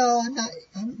 no, I'm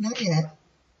not yet.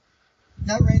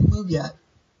 Not ready to move yet.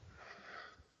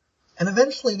 And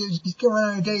eventually, he's going to run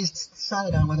out of days to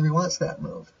decide on whether he wants that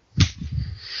move.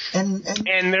 And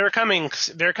they're coming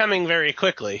very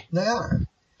quickly. They are.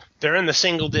 They're in the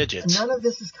single digits. And none of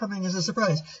this is coming as a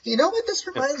surprise. You know what this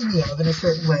reminds me of in a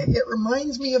certain way? It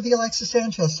reminds me of the Alexis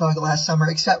Sanchez saga last summer,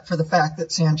 except for the fact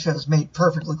that Sanchez made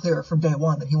perfectly clear from day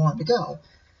one that he wanted to go.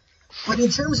 But in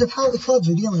terms of how the clubs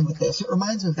are dealing with this, it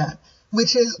reminds me of that,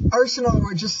 which is Arsenal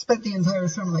were just spent the entire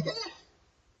summer like,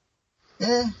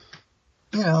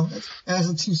 as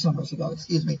of 2 summers ago,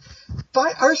 excuse me.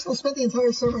 But Arsenal spent the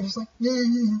entire summer just like,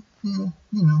 You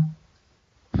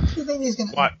think he's going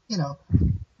to,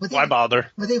 why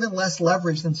bother? With even less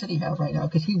leverage than City have right now,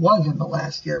 because he was in the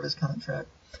last year of his contract.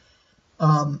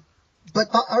 But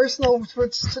Arsenal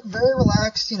was very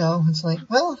relaxed, it's like,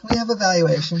 well, we have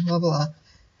evaluation, blah, blah.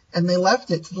 And they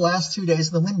left it to the last 2 days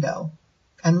of the window.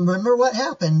 And remember what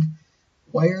happened.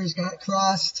 Wires got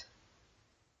crossed.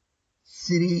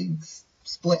 City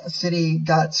City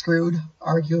got screwed,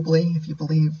 arguably, if you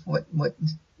believe what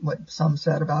some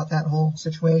said about that whole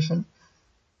situation.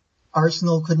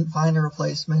 Arsenal couldn't find a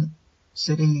replacement.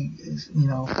 City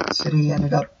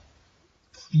ended up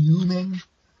fuming.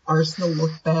 Arsenal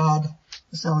looked bad,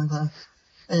 the selling club.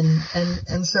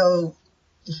 And so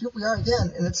here we are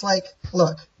again, and it's like,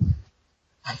 look,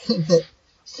 I think that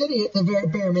City at the very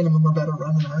bare minimum are better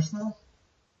run than Arsenal.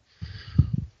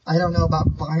 I don't know about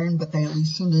Bayern, but they at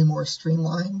least seem to be more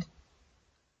streamlined.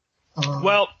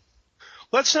 Well,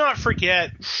 let's not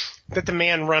forget that the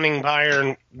man running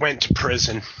Bayern went to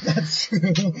prison. That's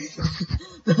true.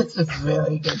 That's a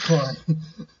very good point.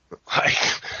 I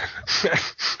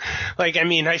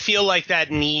feel like that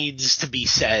needs to be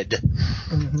said.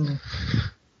 Mm-hmm.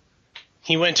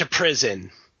 He went to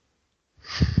prison.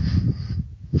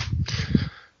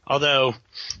 Although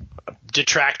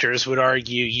detractors would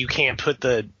argue you can't put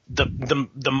the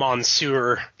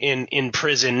Monsieur in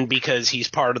prison because he's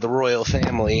part of the royal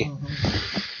family.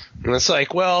 Mm-hmm. And it's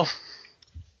like, well,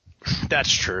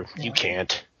 that's true. Yeah. You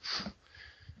can't.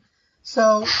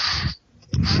 So,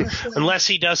 honestly, unless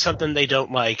he does something they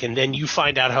don't like, and then you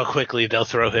find out how quickly they'll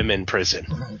throw him in prison.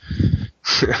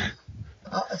 Right.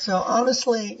 So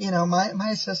honestly, my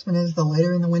assessment is the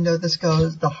later in the window this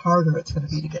goes, the harder it's going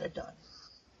to be to get it done.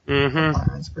 Mm-hmm. From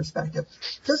Bayern's perspective,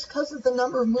 just because of the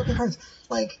number of moving parts.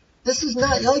 Like, this is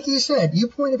not, like you said, you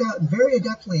pointed out very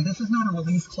adeptly, this is not a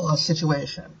release clause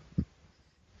situation.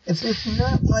 It's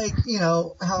not like,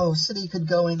 how City could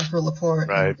go in for Laporte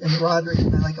right. and Rodri,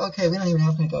 and they're like, okay, we don't even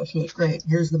have to negotiate. Great,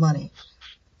 here's the money.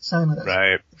 Sign with us.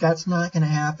 Right. That's not going to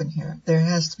happen here. There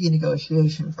has to be a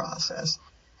negotiation process.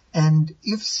 And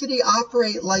if City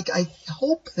operate like I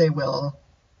hope they will,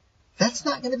 that's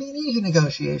not going to be an easy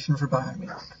negotiation for Bayern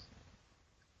Munich.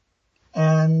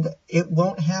 And it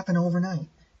won't happen overnight.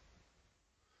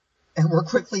 And we're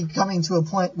quickly coming to a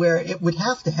point where it would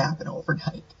have to happen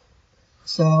overnight.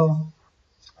 So,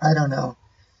 I don't know.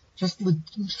 Just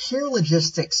sheer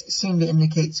logistics seem to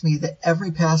indicate to me that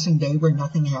every passing day where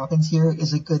nothing happens here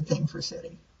is a good thing for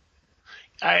City.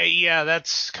 Yeah,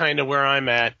 that's kind of where I'm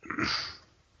at.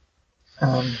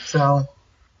 So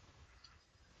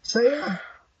yeah.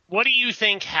 What do you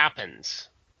think happens?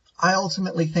 I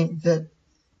ultimately think that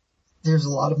there's a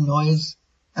lot of noise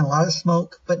and a lot of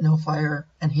smoke, but no fire,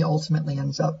 and he ultimately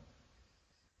ends up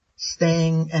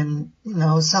staying. And,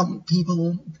 some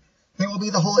people, there will be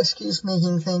the whole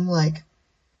excuse-making thing, like,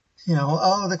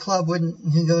 the club wouldn't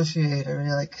negotiate,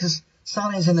 or because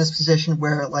Sane's in this position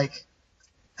where,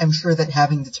 I'm sure that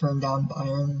having to turn down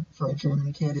Bayern for a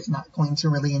German kid is not going to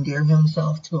really endear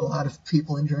himself to a lot of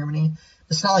people in Germany.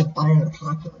 It's not like Bayern are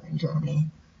popular in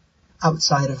Germany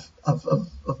outside of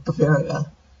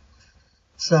Bavaria.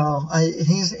 So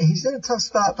he's in a tough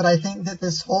spot, but I think that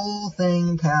this whole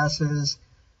thing passes,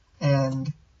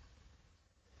 and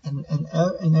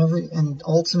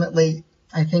ultimately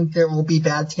I think there will be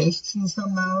bad tastes in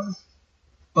some mouths,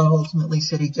 but ultimately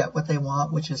City get what they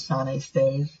want, which is Sane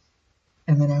stays.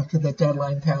 And then after the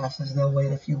deadline passes, they'll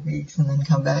wait a few weeks and then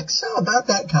come back. So about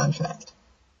that contract.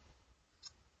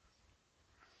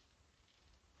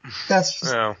 That's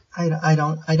just, I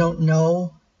don't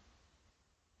know,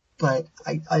 but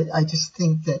I just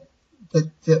think that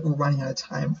we're running out of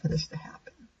time for this to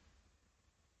happen.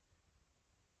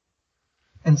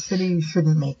 And City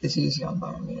shouldn't make this easy on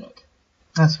Bayern Munich.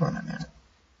 That's where I'm at.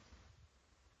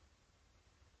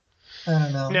 I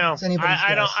don't know. No,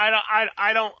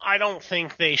 I don't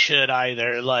think they should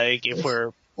either.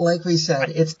 Like we said,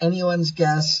 it's anyone's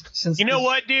guess. Since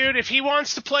what, dude? If he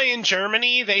wants to play in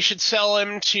Germany, they should sell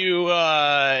him to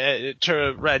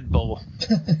Red Bull.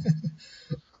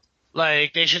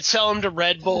 They should sell him to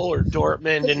Red Bull or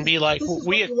Dortmund and be like,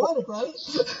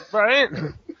 right?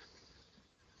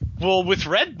 Well, with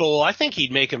Red Bull, I think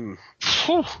he'd make him.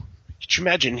 Could you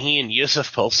imagine he and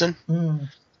Yusuf Poulsen?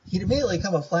 He'd immediately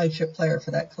become a flagship player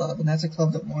for that club, and that's a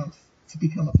club that wants to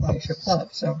become a flagship club.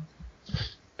 So,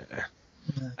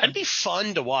 it'd be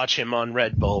fun to watch him on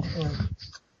Red Bull.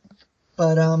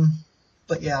 But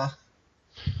yeah,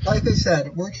 like I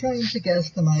said, we're trying to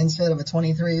guess the mindset of a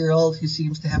 23-year-old who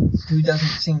doesn't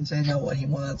seem to know what he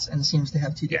wants, and seems to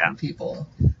have two different people,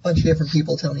 a bunch of different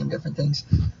people telling him different things.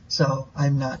 So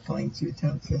I'm not going to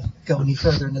attempt to go any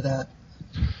further into that.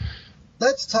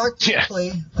 Let's talk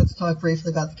briefly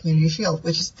about the Community Shield,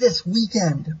 which is this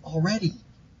weekend already.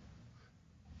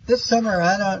 This summer,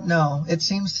 I don't know. It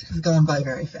seems to have gone by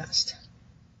very fast.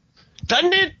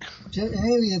 Doesn't it?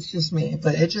 Maybe it's just me,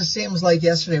 but it just seems like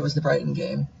yesterday was the Brighton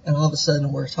game, and all of a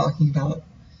sudden we're talking about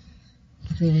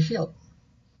the Community Shield.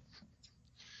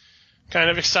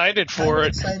 Kind of excited for it.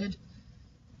 Excited.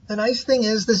 The nice thing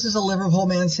is this is a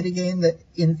Liverpool-Man City game that,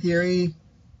 in theory,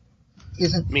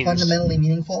 isn't fundamentally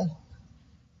meaningful.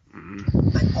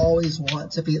 I always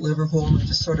want to beat Liverpool and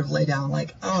just sort of lay down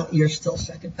like, oh, you're still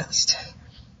second best.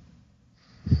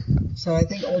 So I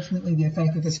think ultimately the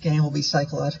effect of this game will be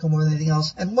psychological more than anything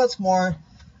else. And what's more,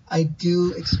 I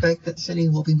do expect that City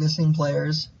will be missing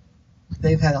players.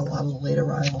 They've had a lot of late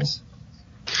arrivals.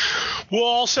 We'll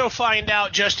also find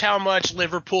out just how much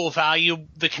Liverpool value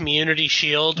the Community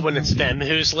Shield when it's them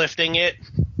who's lifting it.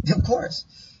 Of course.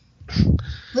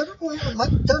 Liverpool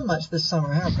haven't done much this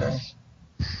summer, have they?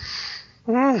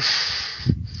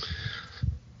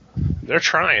 They're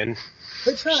trying.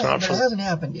 They're trying, but it hasn't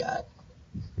happened yet.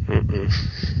 Mm-mm.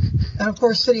 And of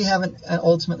course, City haven't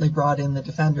ultimately brought in the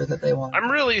defender that they want.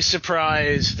 I'm really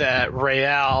surprised that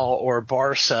Real or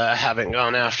Barca haven't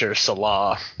gone after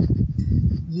Salah.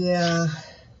 Yeah.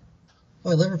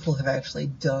 Well, Liverpool have actually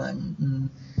done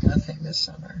nothing this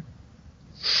summer.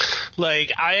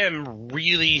 Like, I am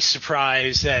really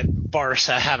surprised that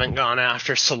Barca haven't gone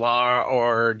after Salah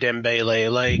or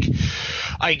Dembele. Like,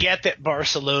 I get that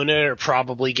Barcelona are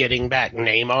probably getting back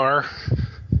Neymar.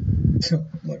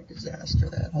 What a disaster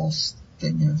that whole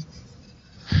thing is.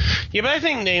 Yeah, but I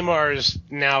think Neymar is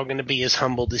now going to be as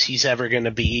humbled as he's ever going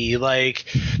to be. Like,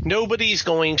 nobody's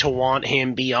going to want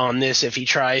him beyond this if he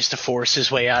tries to force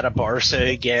his way out of Barca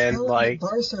again. Like,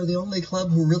 Barca are the only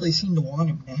club who really seem to want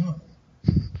him now.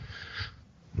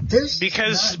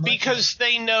 Because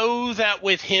they know that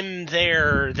with him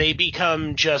there, they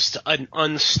become just an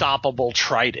unstoppable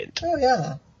trident. Oh,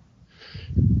 yeah.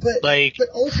 But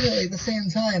ultimately, at the same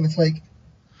time, it's like,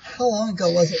 how long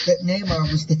ago was it that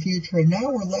Neymar was the future, and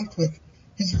now we're left with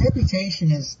his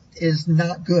reputation is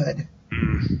not good.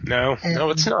 No,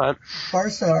 it's not.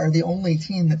 Barca are the only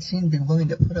team that seem to be willing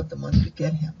to put up the money to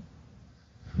get him.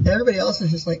 And everybody else is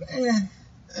just like,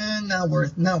 not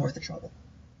worth the trouble.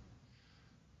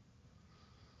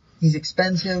 He's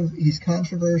expensive. He's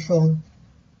controversial.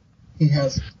 He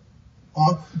has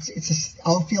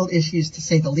off-field issues, to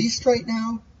say the least, right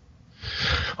now.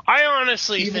 I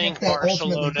honestly think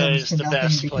Barcelona is the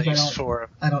best place for him.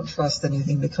 I don't trust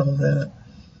anything to come of that.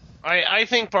 I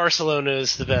think Barcelona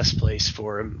is the best place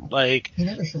for him. Like, he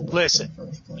never should listen, in the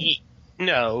first place.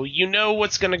 You know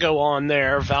what's going to go on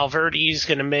there. Valverde's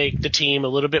going to make the team a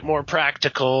little bit more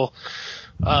practical,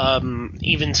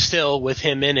 even still with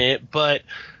him in it. But,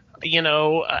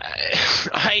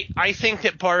 I think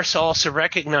that Barca also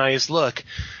recognized, look,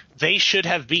 they should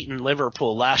have beaten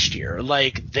Liverpool last year.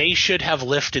 Like, they should have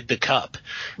lifted the cup.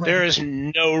 Right. There is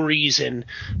no reason.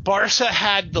 Barca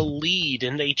had the lead,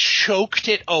 and they choked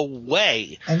it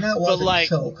away. And that wasn't a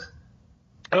choke.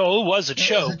 Oh, it was a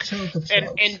choke. It was a choke of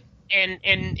chokes. And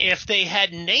if they had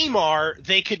Neymar,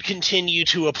 they could continue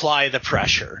to apply the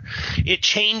pressure. It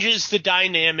changes the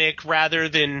dynamic rather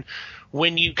than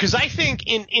because I think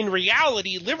in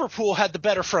reality, Liverpool had the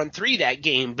better front three that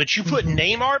game, but you put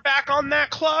Neymar back on that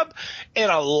club,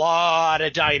 and a lot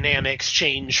of dynamics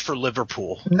change for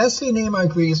Liverpool. Messi, Neymar,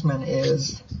 Griezmann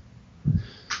is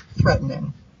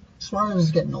threatening. Suarez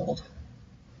is getting old.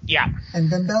 Yeah.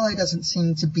 And Dembele doesn't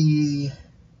seem to be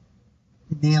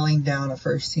nailing down a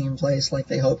first-team place like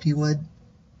they hoped he would.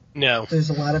 No. There's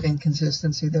a lot of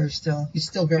inconsistency there still. He's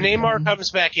still very Neymar young.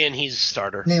 Comes back in, he's a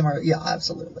starter. Neymar, yeah,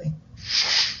 absolutely.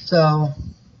 So,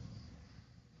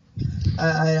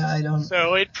 I don't...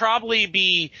 So it'd probably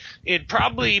be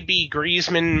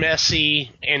Griezmann,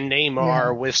 Messi, and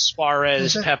Neymar with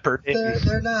Suarez peppered in.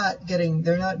 They're not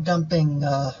dumping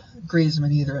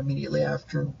Griezmann either immediately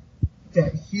after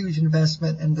that huge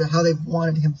investment and how they've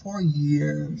wanted him for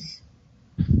years.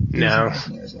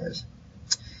 Years.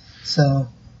 So...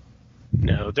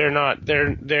 No, they're not.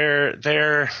 They're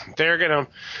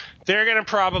gonna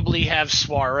probably have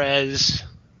Suarez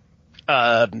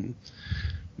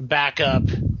back up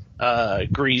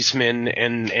Griezmann,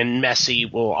 and Messi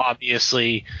will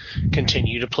obviously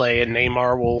continue to play, and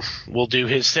Neymar will do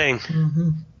his thing. Mm-hmm.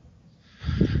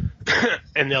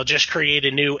 And they'll just create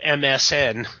a new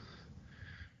MSN,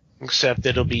 except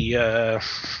it'll be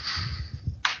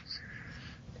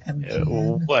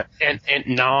what? And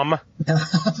Nam?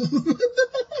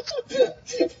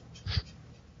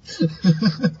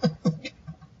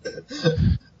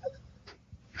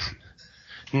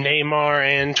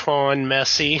 Neymar, Antoine,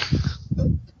 Messi.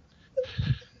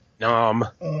 Nam.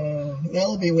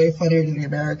 That'll be way funnier to the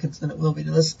Americans than it will be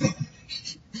to us.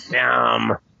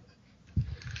 Nam.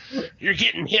 You're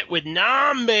getting hit with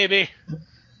Nam, baby.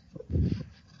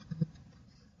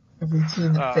 Every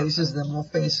team that faces them will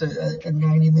face a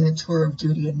 90-minute tour of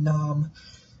duty in Nam.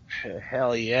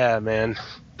 Hell yeah, man.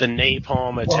 The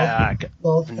napalm attack.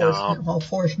 While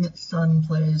Fortunate Son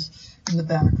plays in the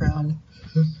background.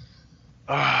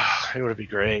 It would be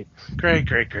great. Great.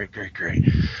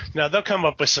 Now, they'll come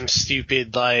up with some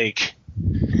stupid,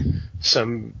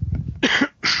 some...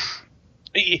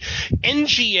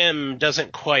 NGM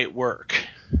doesn't quite work.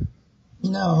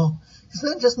 No, because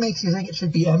that just makes you think it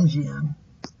should be MGM.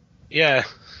 Yeah.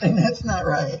 And that's not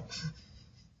right.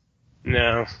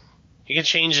 No. He can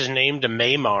change his name to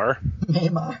Maymar.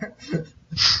 Maymar.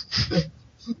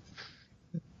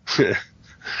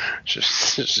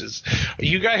 just,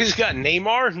 you guys got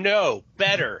Neymar? No,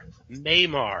 better.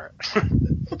 Maymar.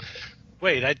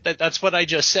 Wait, that's what I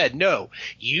just said. No,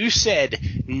 you said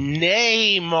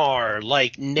Neymar,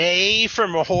 like neigh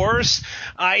from a horse.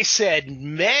 I said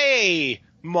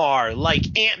Maymar,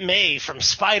 like Aunt May from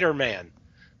Spider-Man.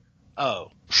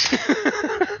 Oh.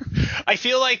 I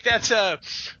feel like that's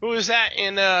who was that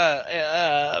in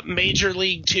Major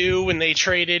League 2 when they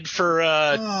traded for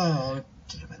oh,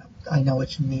 damn it. I know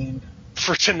what you mean.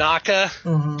 For Tanaka?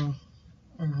 Mm-hmm.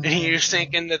 And you're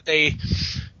thinking that they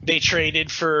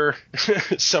traded for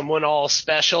someone all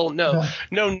special? No,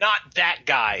 not that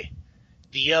guy.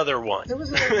 The other one. There was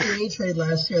an NBA trade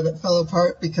last year that fell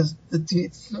apart because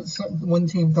one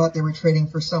team thought they were trading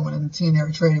for someone, and the team they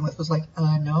were trading with was like,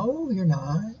 no, you're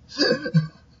not.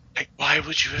 Like, why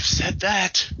would you have said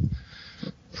that?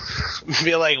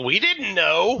 Be like, we didn't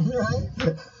know.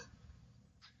 Right?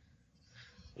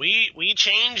 We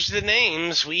changed the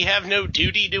names. We have no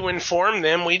duty to inform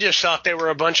them. We just thought they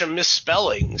were a bunch of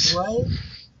misspellings. Right?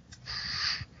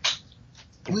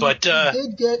 We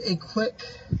did get a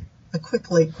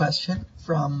quick late question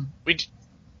from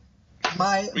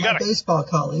my baseball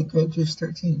colleague, Grape Juice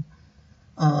 13,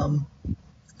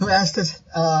 who asked us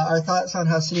our thoughts on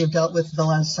how City have dealt with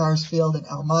Velez, Sarsfield, and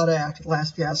Almada after the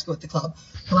last fiasco with the club.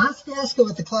 The last fiasco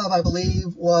with the club, I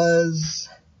believe, was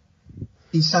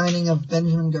the signing of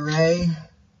Benjamin Garay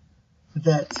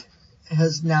that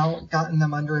has now gotten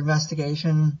them under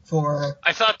investigation for...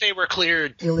 I thought they were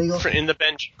cleared illegal in the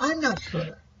bench. I'm not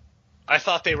sure. I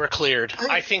thought they were cleared.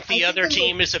 I think the other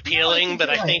team is appealing, but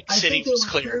I think City was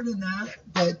cleared. In that,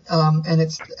 but and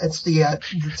it's the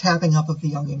tapping up of the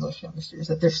young English youngsters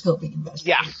that they're still being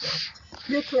investigated. Yeah, so.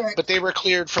 You're correct. But they were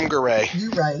cleared from Garay.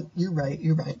 You're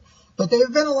right. But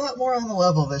they've been a lot more on the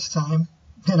level this time,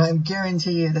 and I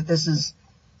guarantee you that this is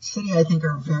City. I think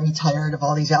are very tired of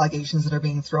all these allegations that are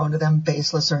being thrown to them,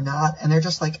 baseless or not, and they're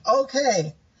just like,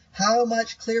 okay, how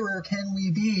much clearer can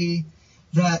we be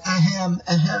that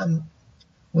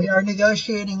we are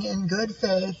negotiating in good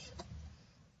faith.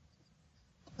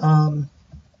 I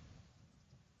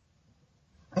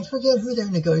forget who they're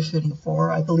negotiating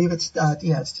for. I believe it's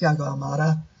Thiago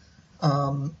Almada.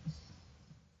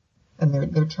 And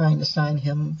they're trying to sign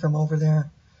him from over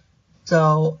there.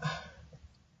 So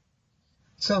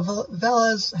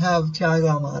Velez have Thiago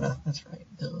Almada. That's right.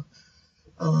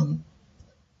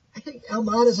 I think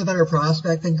Almada's a better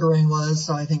prospect than Garay was,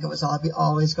 so I think it was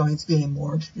always going to be a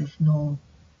more traditional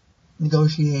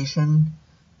negotiation,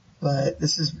 but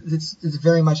it's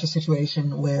very much a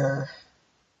situation where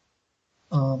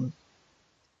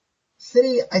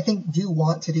City, I think, do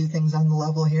want to do things on the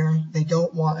level here. They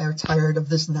are tired of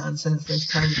this nonsense. They're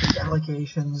tired of these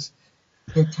allegations.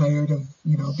 They're tired of,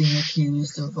 being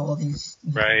accused of all these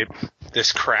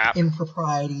this crap,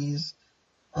 improprieties.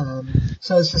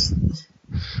 So it's just,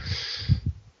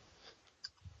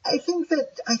 I think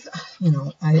that I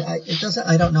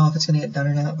don't know if it's going to get done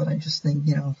or not, but I just think,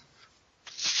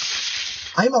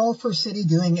 I'm all for City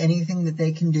doing anything that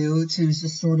they can do to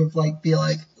just sort of be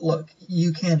like, look,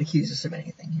 you can't accuse us of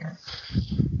anything here.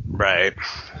 Right.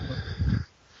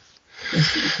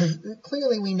 Because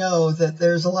clearly we know that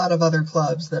there's a lot of other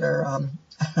clubs that are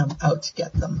out to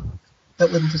get them,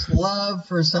 that would just love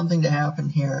for something to happen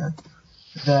here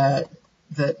that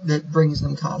brings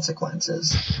them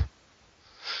consequences.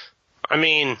 I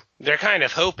mean, they're kind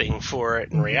of hoping for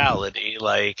it in reality.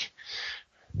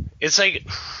 It's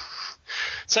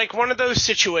like one of those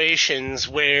situations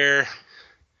where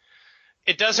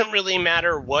it doesn't really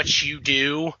matter what you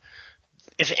do.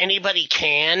 If anybody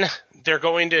can, they're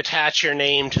going to attach your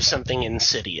name to something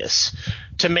insidious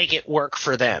to make it work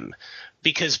for them.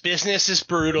 Because business is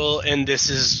brutal, and this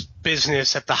is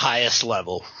business at the highest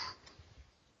level.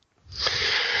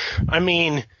 I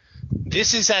mean,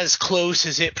 this is as close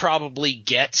as it probably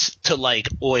gets to,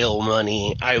 oil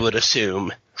money, I would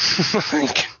assume.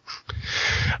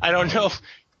 I don't know.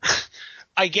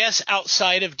 I guess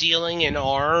outside of dealing in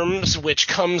arms, which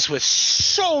comes with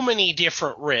so many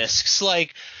different risks,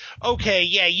 okay,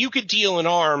 yeah, you could deal in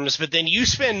arms, but then you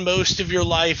spend most of your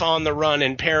life on the run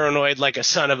and paranoid like a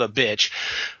son of a bitch.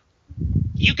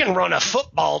 You can run a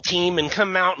football team and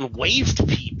come out and wave to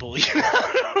people, you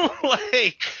know?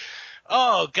 Like,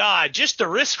 oh, God, just the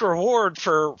risk-reward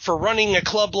for running a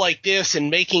club like this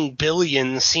and making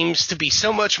billions seems to be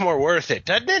so much more worth it,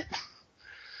 doesn't it?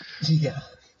 Yeah.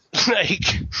 Like,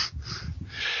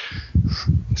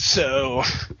 so,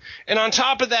 and on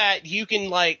top of that, you can,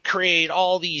 like, create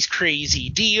all these crazy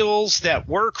deals that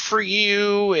work for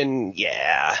you, and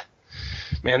yeah.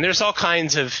 Man, there's all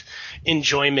kinds of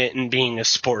enjoyment in being a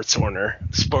sports owner.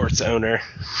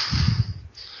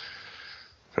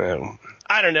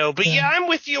 I don't know, but yeah, I'm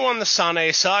with you on the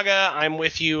Sane saga. I'm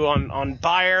with you on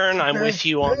Bayern. I'm with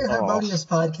you on very harmonious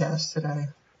podcast today,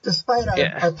 despite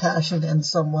our passion and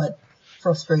somewhat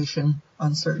frustration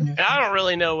on certain issues. I don't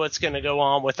really know what's going to go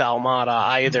on with Almada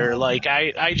either. Like,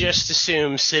 I just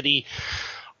assume City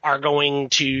are going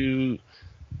to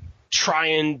try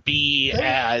and be There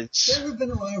have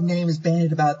been a lot of names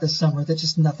bandied about this summer that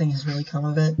just nothing has really come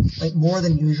of it, like more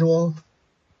than usual.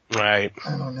 Right.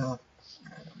 I don't know.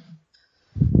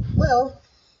 Well.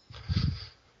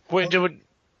 Wait,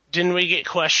 didn't we get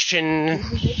questions?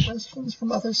 Did we get questions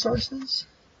from other sources?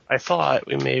 I thought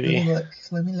we maybe.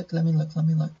 Let me look.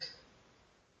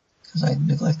 Because I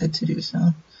neglected to do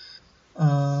so. Where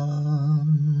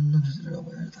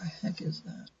the heck is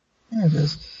that? There it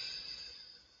is.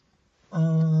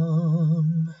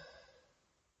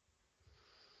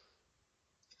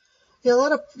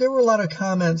 Yeah, there were a lot of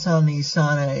comments on the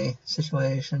Sane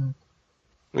situation.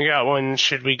 We got one.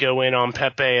 Should we go in on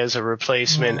Pepe as a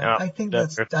replacement? I think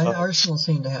Arsenal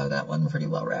seem to have that one pretty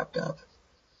well wrapped up.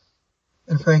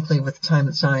 And frankly, with the time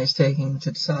that Sane is taking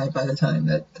to decide, by the time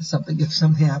that if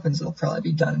something happens, it'll probably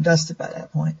be done and dusted by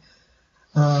that point.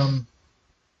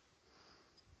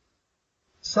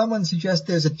 Someone suggests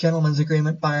there's a gentleman's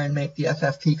agreement. Bayern make the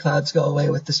FFP clouds go away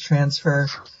with this transfer.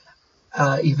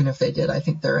 Even if they did, I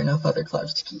think there are enough other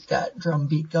clubs to keep that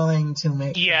drumbeat going to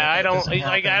make. Yeah, I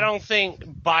don't think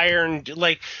Bayern,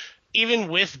 like, even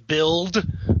with build,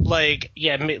 like,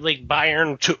 yeah, like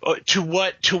Bayern, to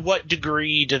what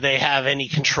degree do they have any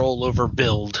control over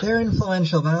build? They're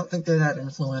influential, but I don't think they're that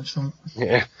influential.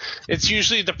 Yeah, it's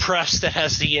usually the press that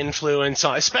has the influence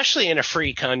on, especially in a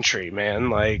free country, man.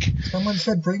 Like, someone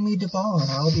said, "Bring me Dybala,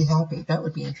 and I'll be happy." That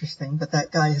would be interesting, but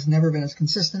that guy has never been as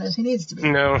consistent as he needs to be.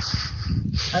 No,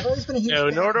 I've always been a huge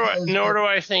fan nor do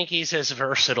I think he's as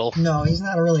versatile. No, he's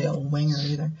not really a winger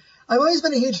either. I've always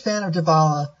been a huge fan of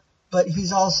Dybala, but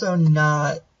he's also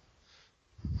not.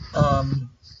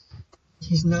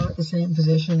 He's not the same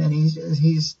position, and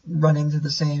he's run into the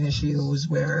same issues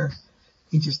where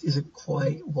he just isn't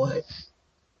quite what.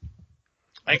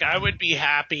 Like, I would be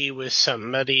happy with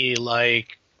somebody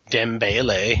like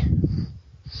Dembele.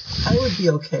 I would be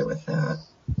okay with that.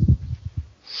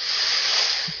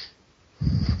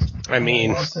 I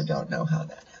mean, I also don't know how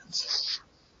that ends.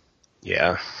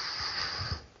 Yeah.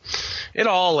 It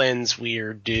all ends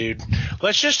weird, dude.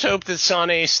 Let's just hope that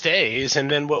Sane stays, and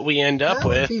then what we end up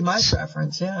with... That would be my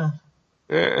preference, yeah.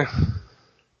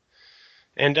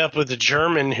 End up with a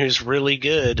German who's really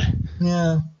good.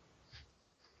 Yeah.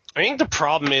 I think the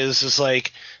problem is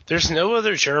like, there's no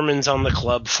other Germans on the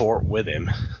club with him.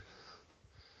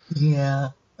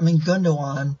 Yeah. I mean,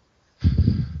 Gundogan,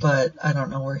 but I don't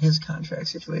know where his contract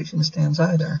situation stands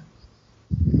either.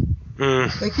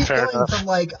 They keep going from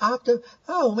like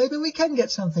maybe we can get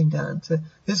something done to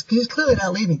he's clearly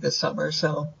not leaving this summer,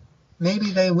 so maybe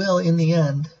they will in the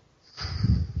end.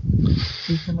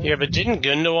 Yeah, but didn't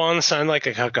Gundogan sign like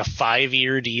a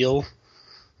 5-year deal?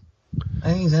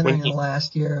 I think he's entering the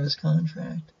last year of his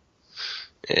contract.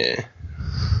 Yeah.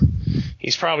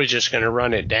 He's probably just going to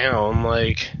run it down,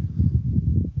 like,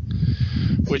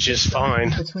 which is fine.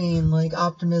 Between like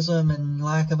optimism and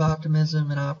lack of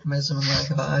optimism and optimism and lack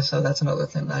of so that's another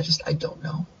thing that I don't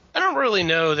know. I don't really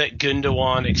know that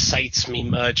Gundogan excites me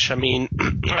much. I mean,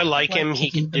 I like him.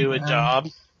 He can do a job.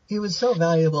 He was so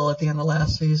valuable at the end of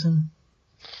last season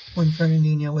when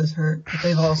Fernandinho was hurt. But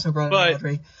they've also brought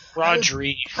in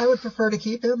Rodri. I would prefer to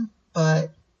keep him,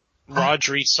 but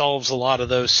Rodri solves a lot of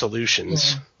those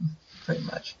solutions. Yeah, pretty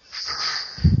much.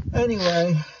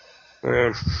 Anyway.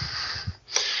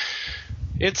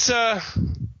 It's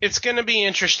going to be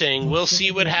interesting. We'll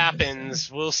see what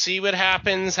happens. We'll see what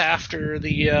happens after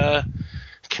the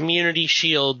Community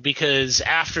Shield, because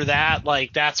after that,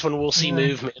 like, that's when we'll see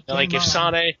movement. Like, if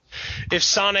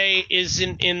Sane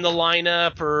isn't in the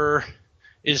lineup or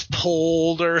is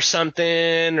pulled or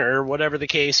something or whatever the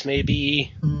case may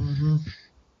be. Mm-hmm.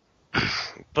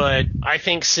 But I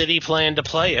think City plan to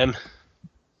play him.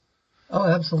 Oh,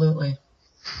 absolutely.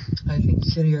 I think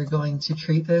City are going to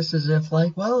treat this as if,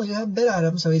 like, well, you haven't bid on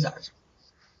him, so he's ours.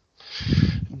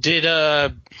 Did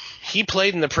he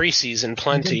played in the preseason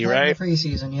plenty, right? In the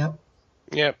preseason, yep.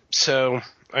 Yep. So,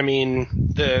 I mean,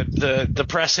 the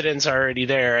precedent's already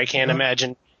there. I can't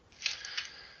imagine.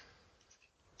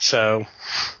 So,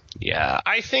 yeah,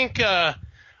 I think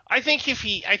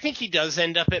he does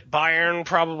end up at Bayern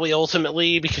probably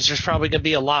ultimately, because there's probably going to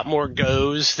be a lot more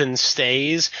goes than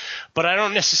stays, but I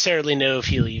don't necessarily know if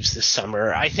he leaves this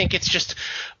summer. I think it's just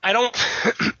I don't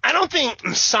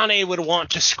think Sane would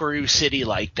want to screw City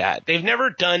like that. They've never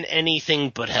done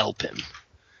anything but help him.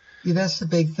 Yeah, that's the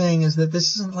big thing, is that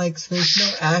this isn't like, there's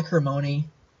no acrimony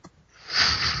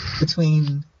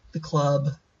between the club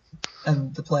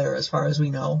and the player as far as we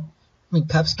know. I mean,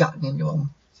 Pep's gotten into him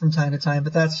from time to time,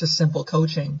 but that's just simple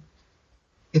coaching.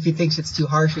 If he thinks it's too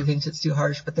harsh, he thinks it's too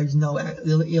harsh, but there's no...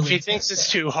 If he thinks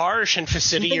it's too harsh and for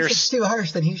City... If he thinks it's too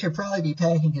harsh, then he should probably be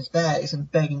packing his bags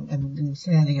and begging and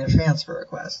sending in a transfer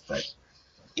request, but...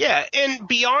 Yeah, and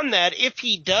beyond that, if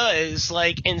he does,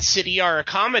 like, and City are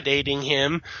accommodating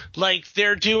him, like,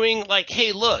 they're doing, like,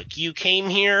 hey, look, you came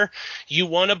here, you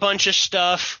won a bunch of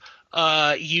stuff,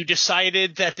 you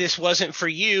decided that this wasn't for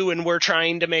you, and we're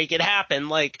trying to make it happen.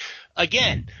 Like,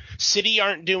 again, City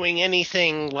aren't doing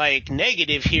anything, like,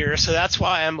 negative here, so that's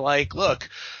why I'm like, look,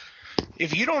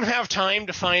 if you don't have time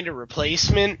to find a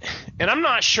replacement, and I'm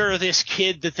not sure this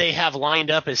kid that they have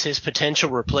lined up as his potential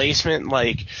replacement,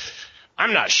 like...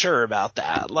 I'm not sure about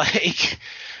that. Like,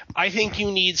 I think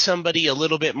you need somebody a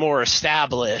little bit more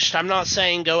established. I'm not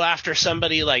saying go after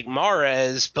somebody like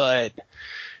Mahrez, but,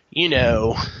 you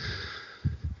know,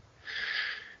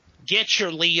 get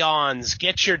your Leons,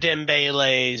 get your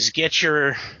Dembeles, get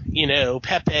your, you know,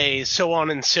 Pepe, so on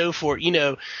and so forth. You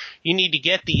know, you need to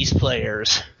get these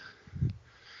players.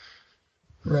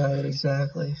 Right,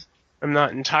 exactly. I'm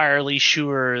not entirely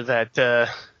sure that,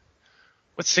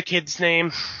 what's the kid's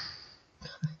name? I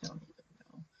don't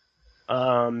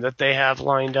even know. That they have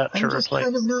lined up to replace. I'm just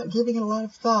kind of not giving it a lot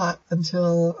of thought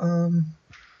until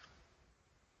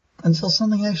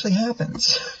something actually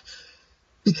happens,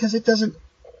 because it doesn't.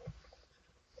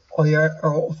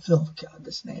 Oh God,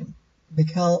 this name,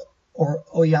 Mikel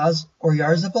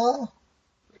Oyarzabal.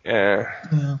 Yeah.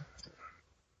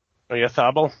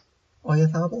 Oyathabal.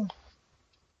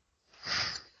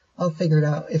 I'll figure it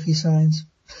out if he signs.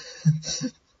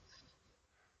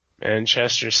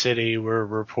 Manchester City were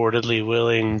reportedly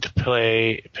willing to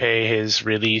pay his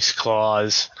release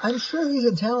clause. I'm sure he's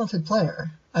a talented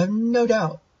player. I have no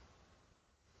doubt.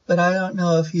 But I don't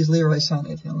know if he's Leroy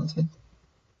Sane talented.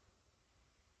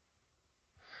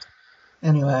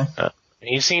 Anyway.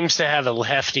 He seems to have a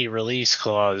hefty release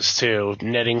clause, too,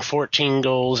 netting 14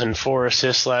 goals and 4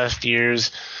 assists last year's.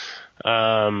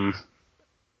 Nothing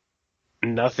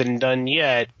done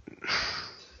yet.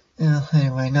 Yeah,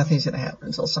 anyway, nothing's going to happen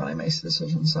until Sane makes a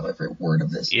decision, so every word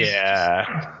of this is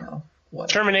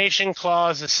termination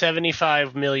clause is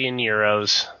 75 million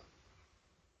euros.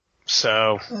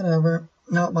 So... Whatever.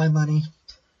 Not my money.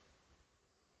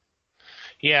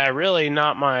 Yeah, really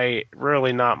not my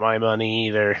money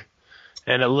either.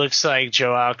 And it looks like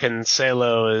Joao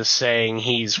Cancelo is saying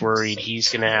he's worried he's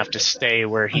going to have to stay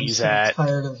where he's at. I'm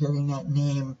tired of hearing that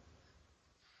name.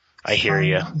 I hear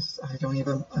you. I'm going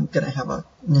to have a...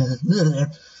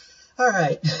 All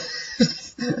right.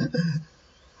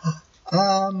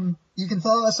 You can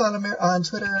follow us on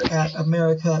Twitter at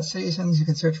American Cityzens. You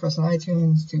can search for us on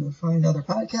iTunes to find other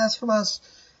podcasts from us.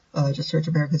 Just search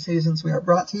American Cityzens. We are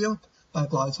brought to you by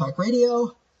Blog Talk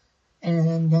Radio.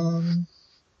 And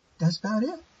that's about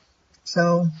it.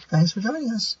 So, thanks for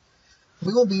joining us.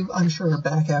 We will be, I'm sure,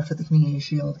 back after the Community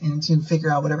Shield and to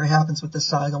figure out whatever happens with this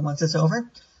saga once it's over.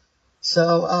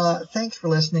 So, thanks for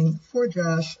listening. For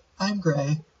Josh, I'm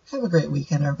Gray. Have a great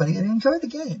weekend, everybody, and enjoy the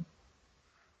game.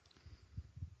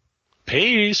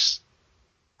 Peace.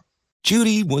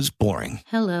 Judy was boring.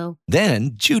 Hello.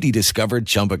 Then Judy discovered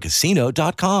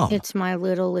ChumbaCasino.com. It's my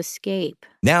little escape.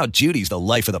 Now Judy's the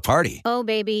life of the party. Oh,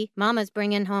 baby, mama's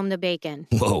bringing home the bacon.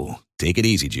 Whoa, take it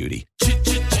easy, Judy.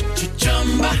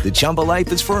 The Chumba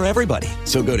life is for everybody.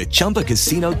 So go to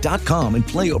ChumbaCasino.com and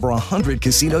play over 100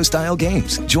 casino-style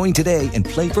games. Join today and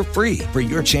play for free for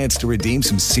your chance to redeem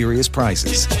some serious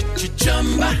prizes.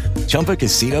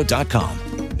 ChumbaCasino.com.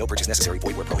 No purchase necessary.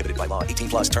 Void where prohibited by law.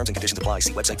 18+ terms and conditions apply.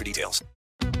 See website for details.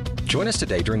 Join us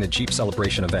today during the Jeep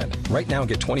Celebration event. Right now,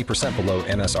 get 20% below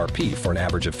MSRP for an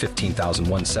average of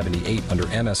 $15,178 under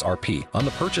MSRP on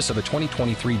the purchase of a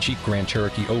 2023 Jeep Grand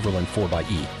Cherokee Overland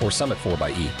 4xE or Summit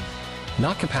 4xE.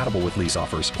 Not compatible with lease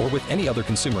offers or with any other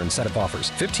consumer incentive offers.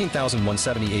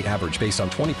 15,178 average based on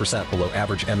 20% below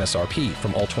average MSRP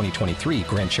from all 2023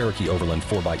 Grand Cherokee Overland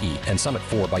 4xE and Summit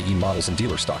 4xE models in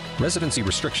dealer stock. Residency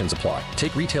restrictions apply.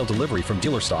 Take retail delivery from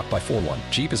dealer stock by 4/1.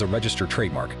 Jeep is a registered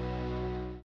trademark.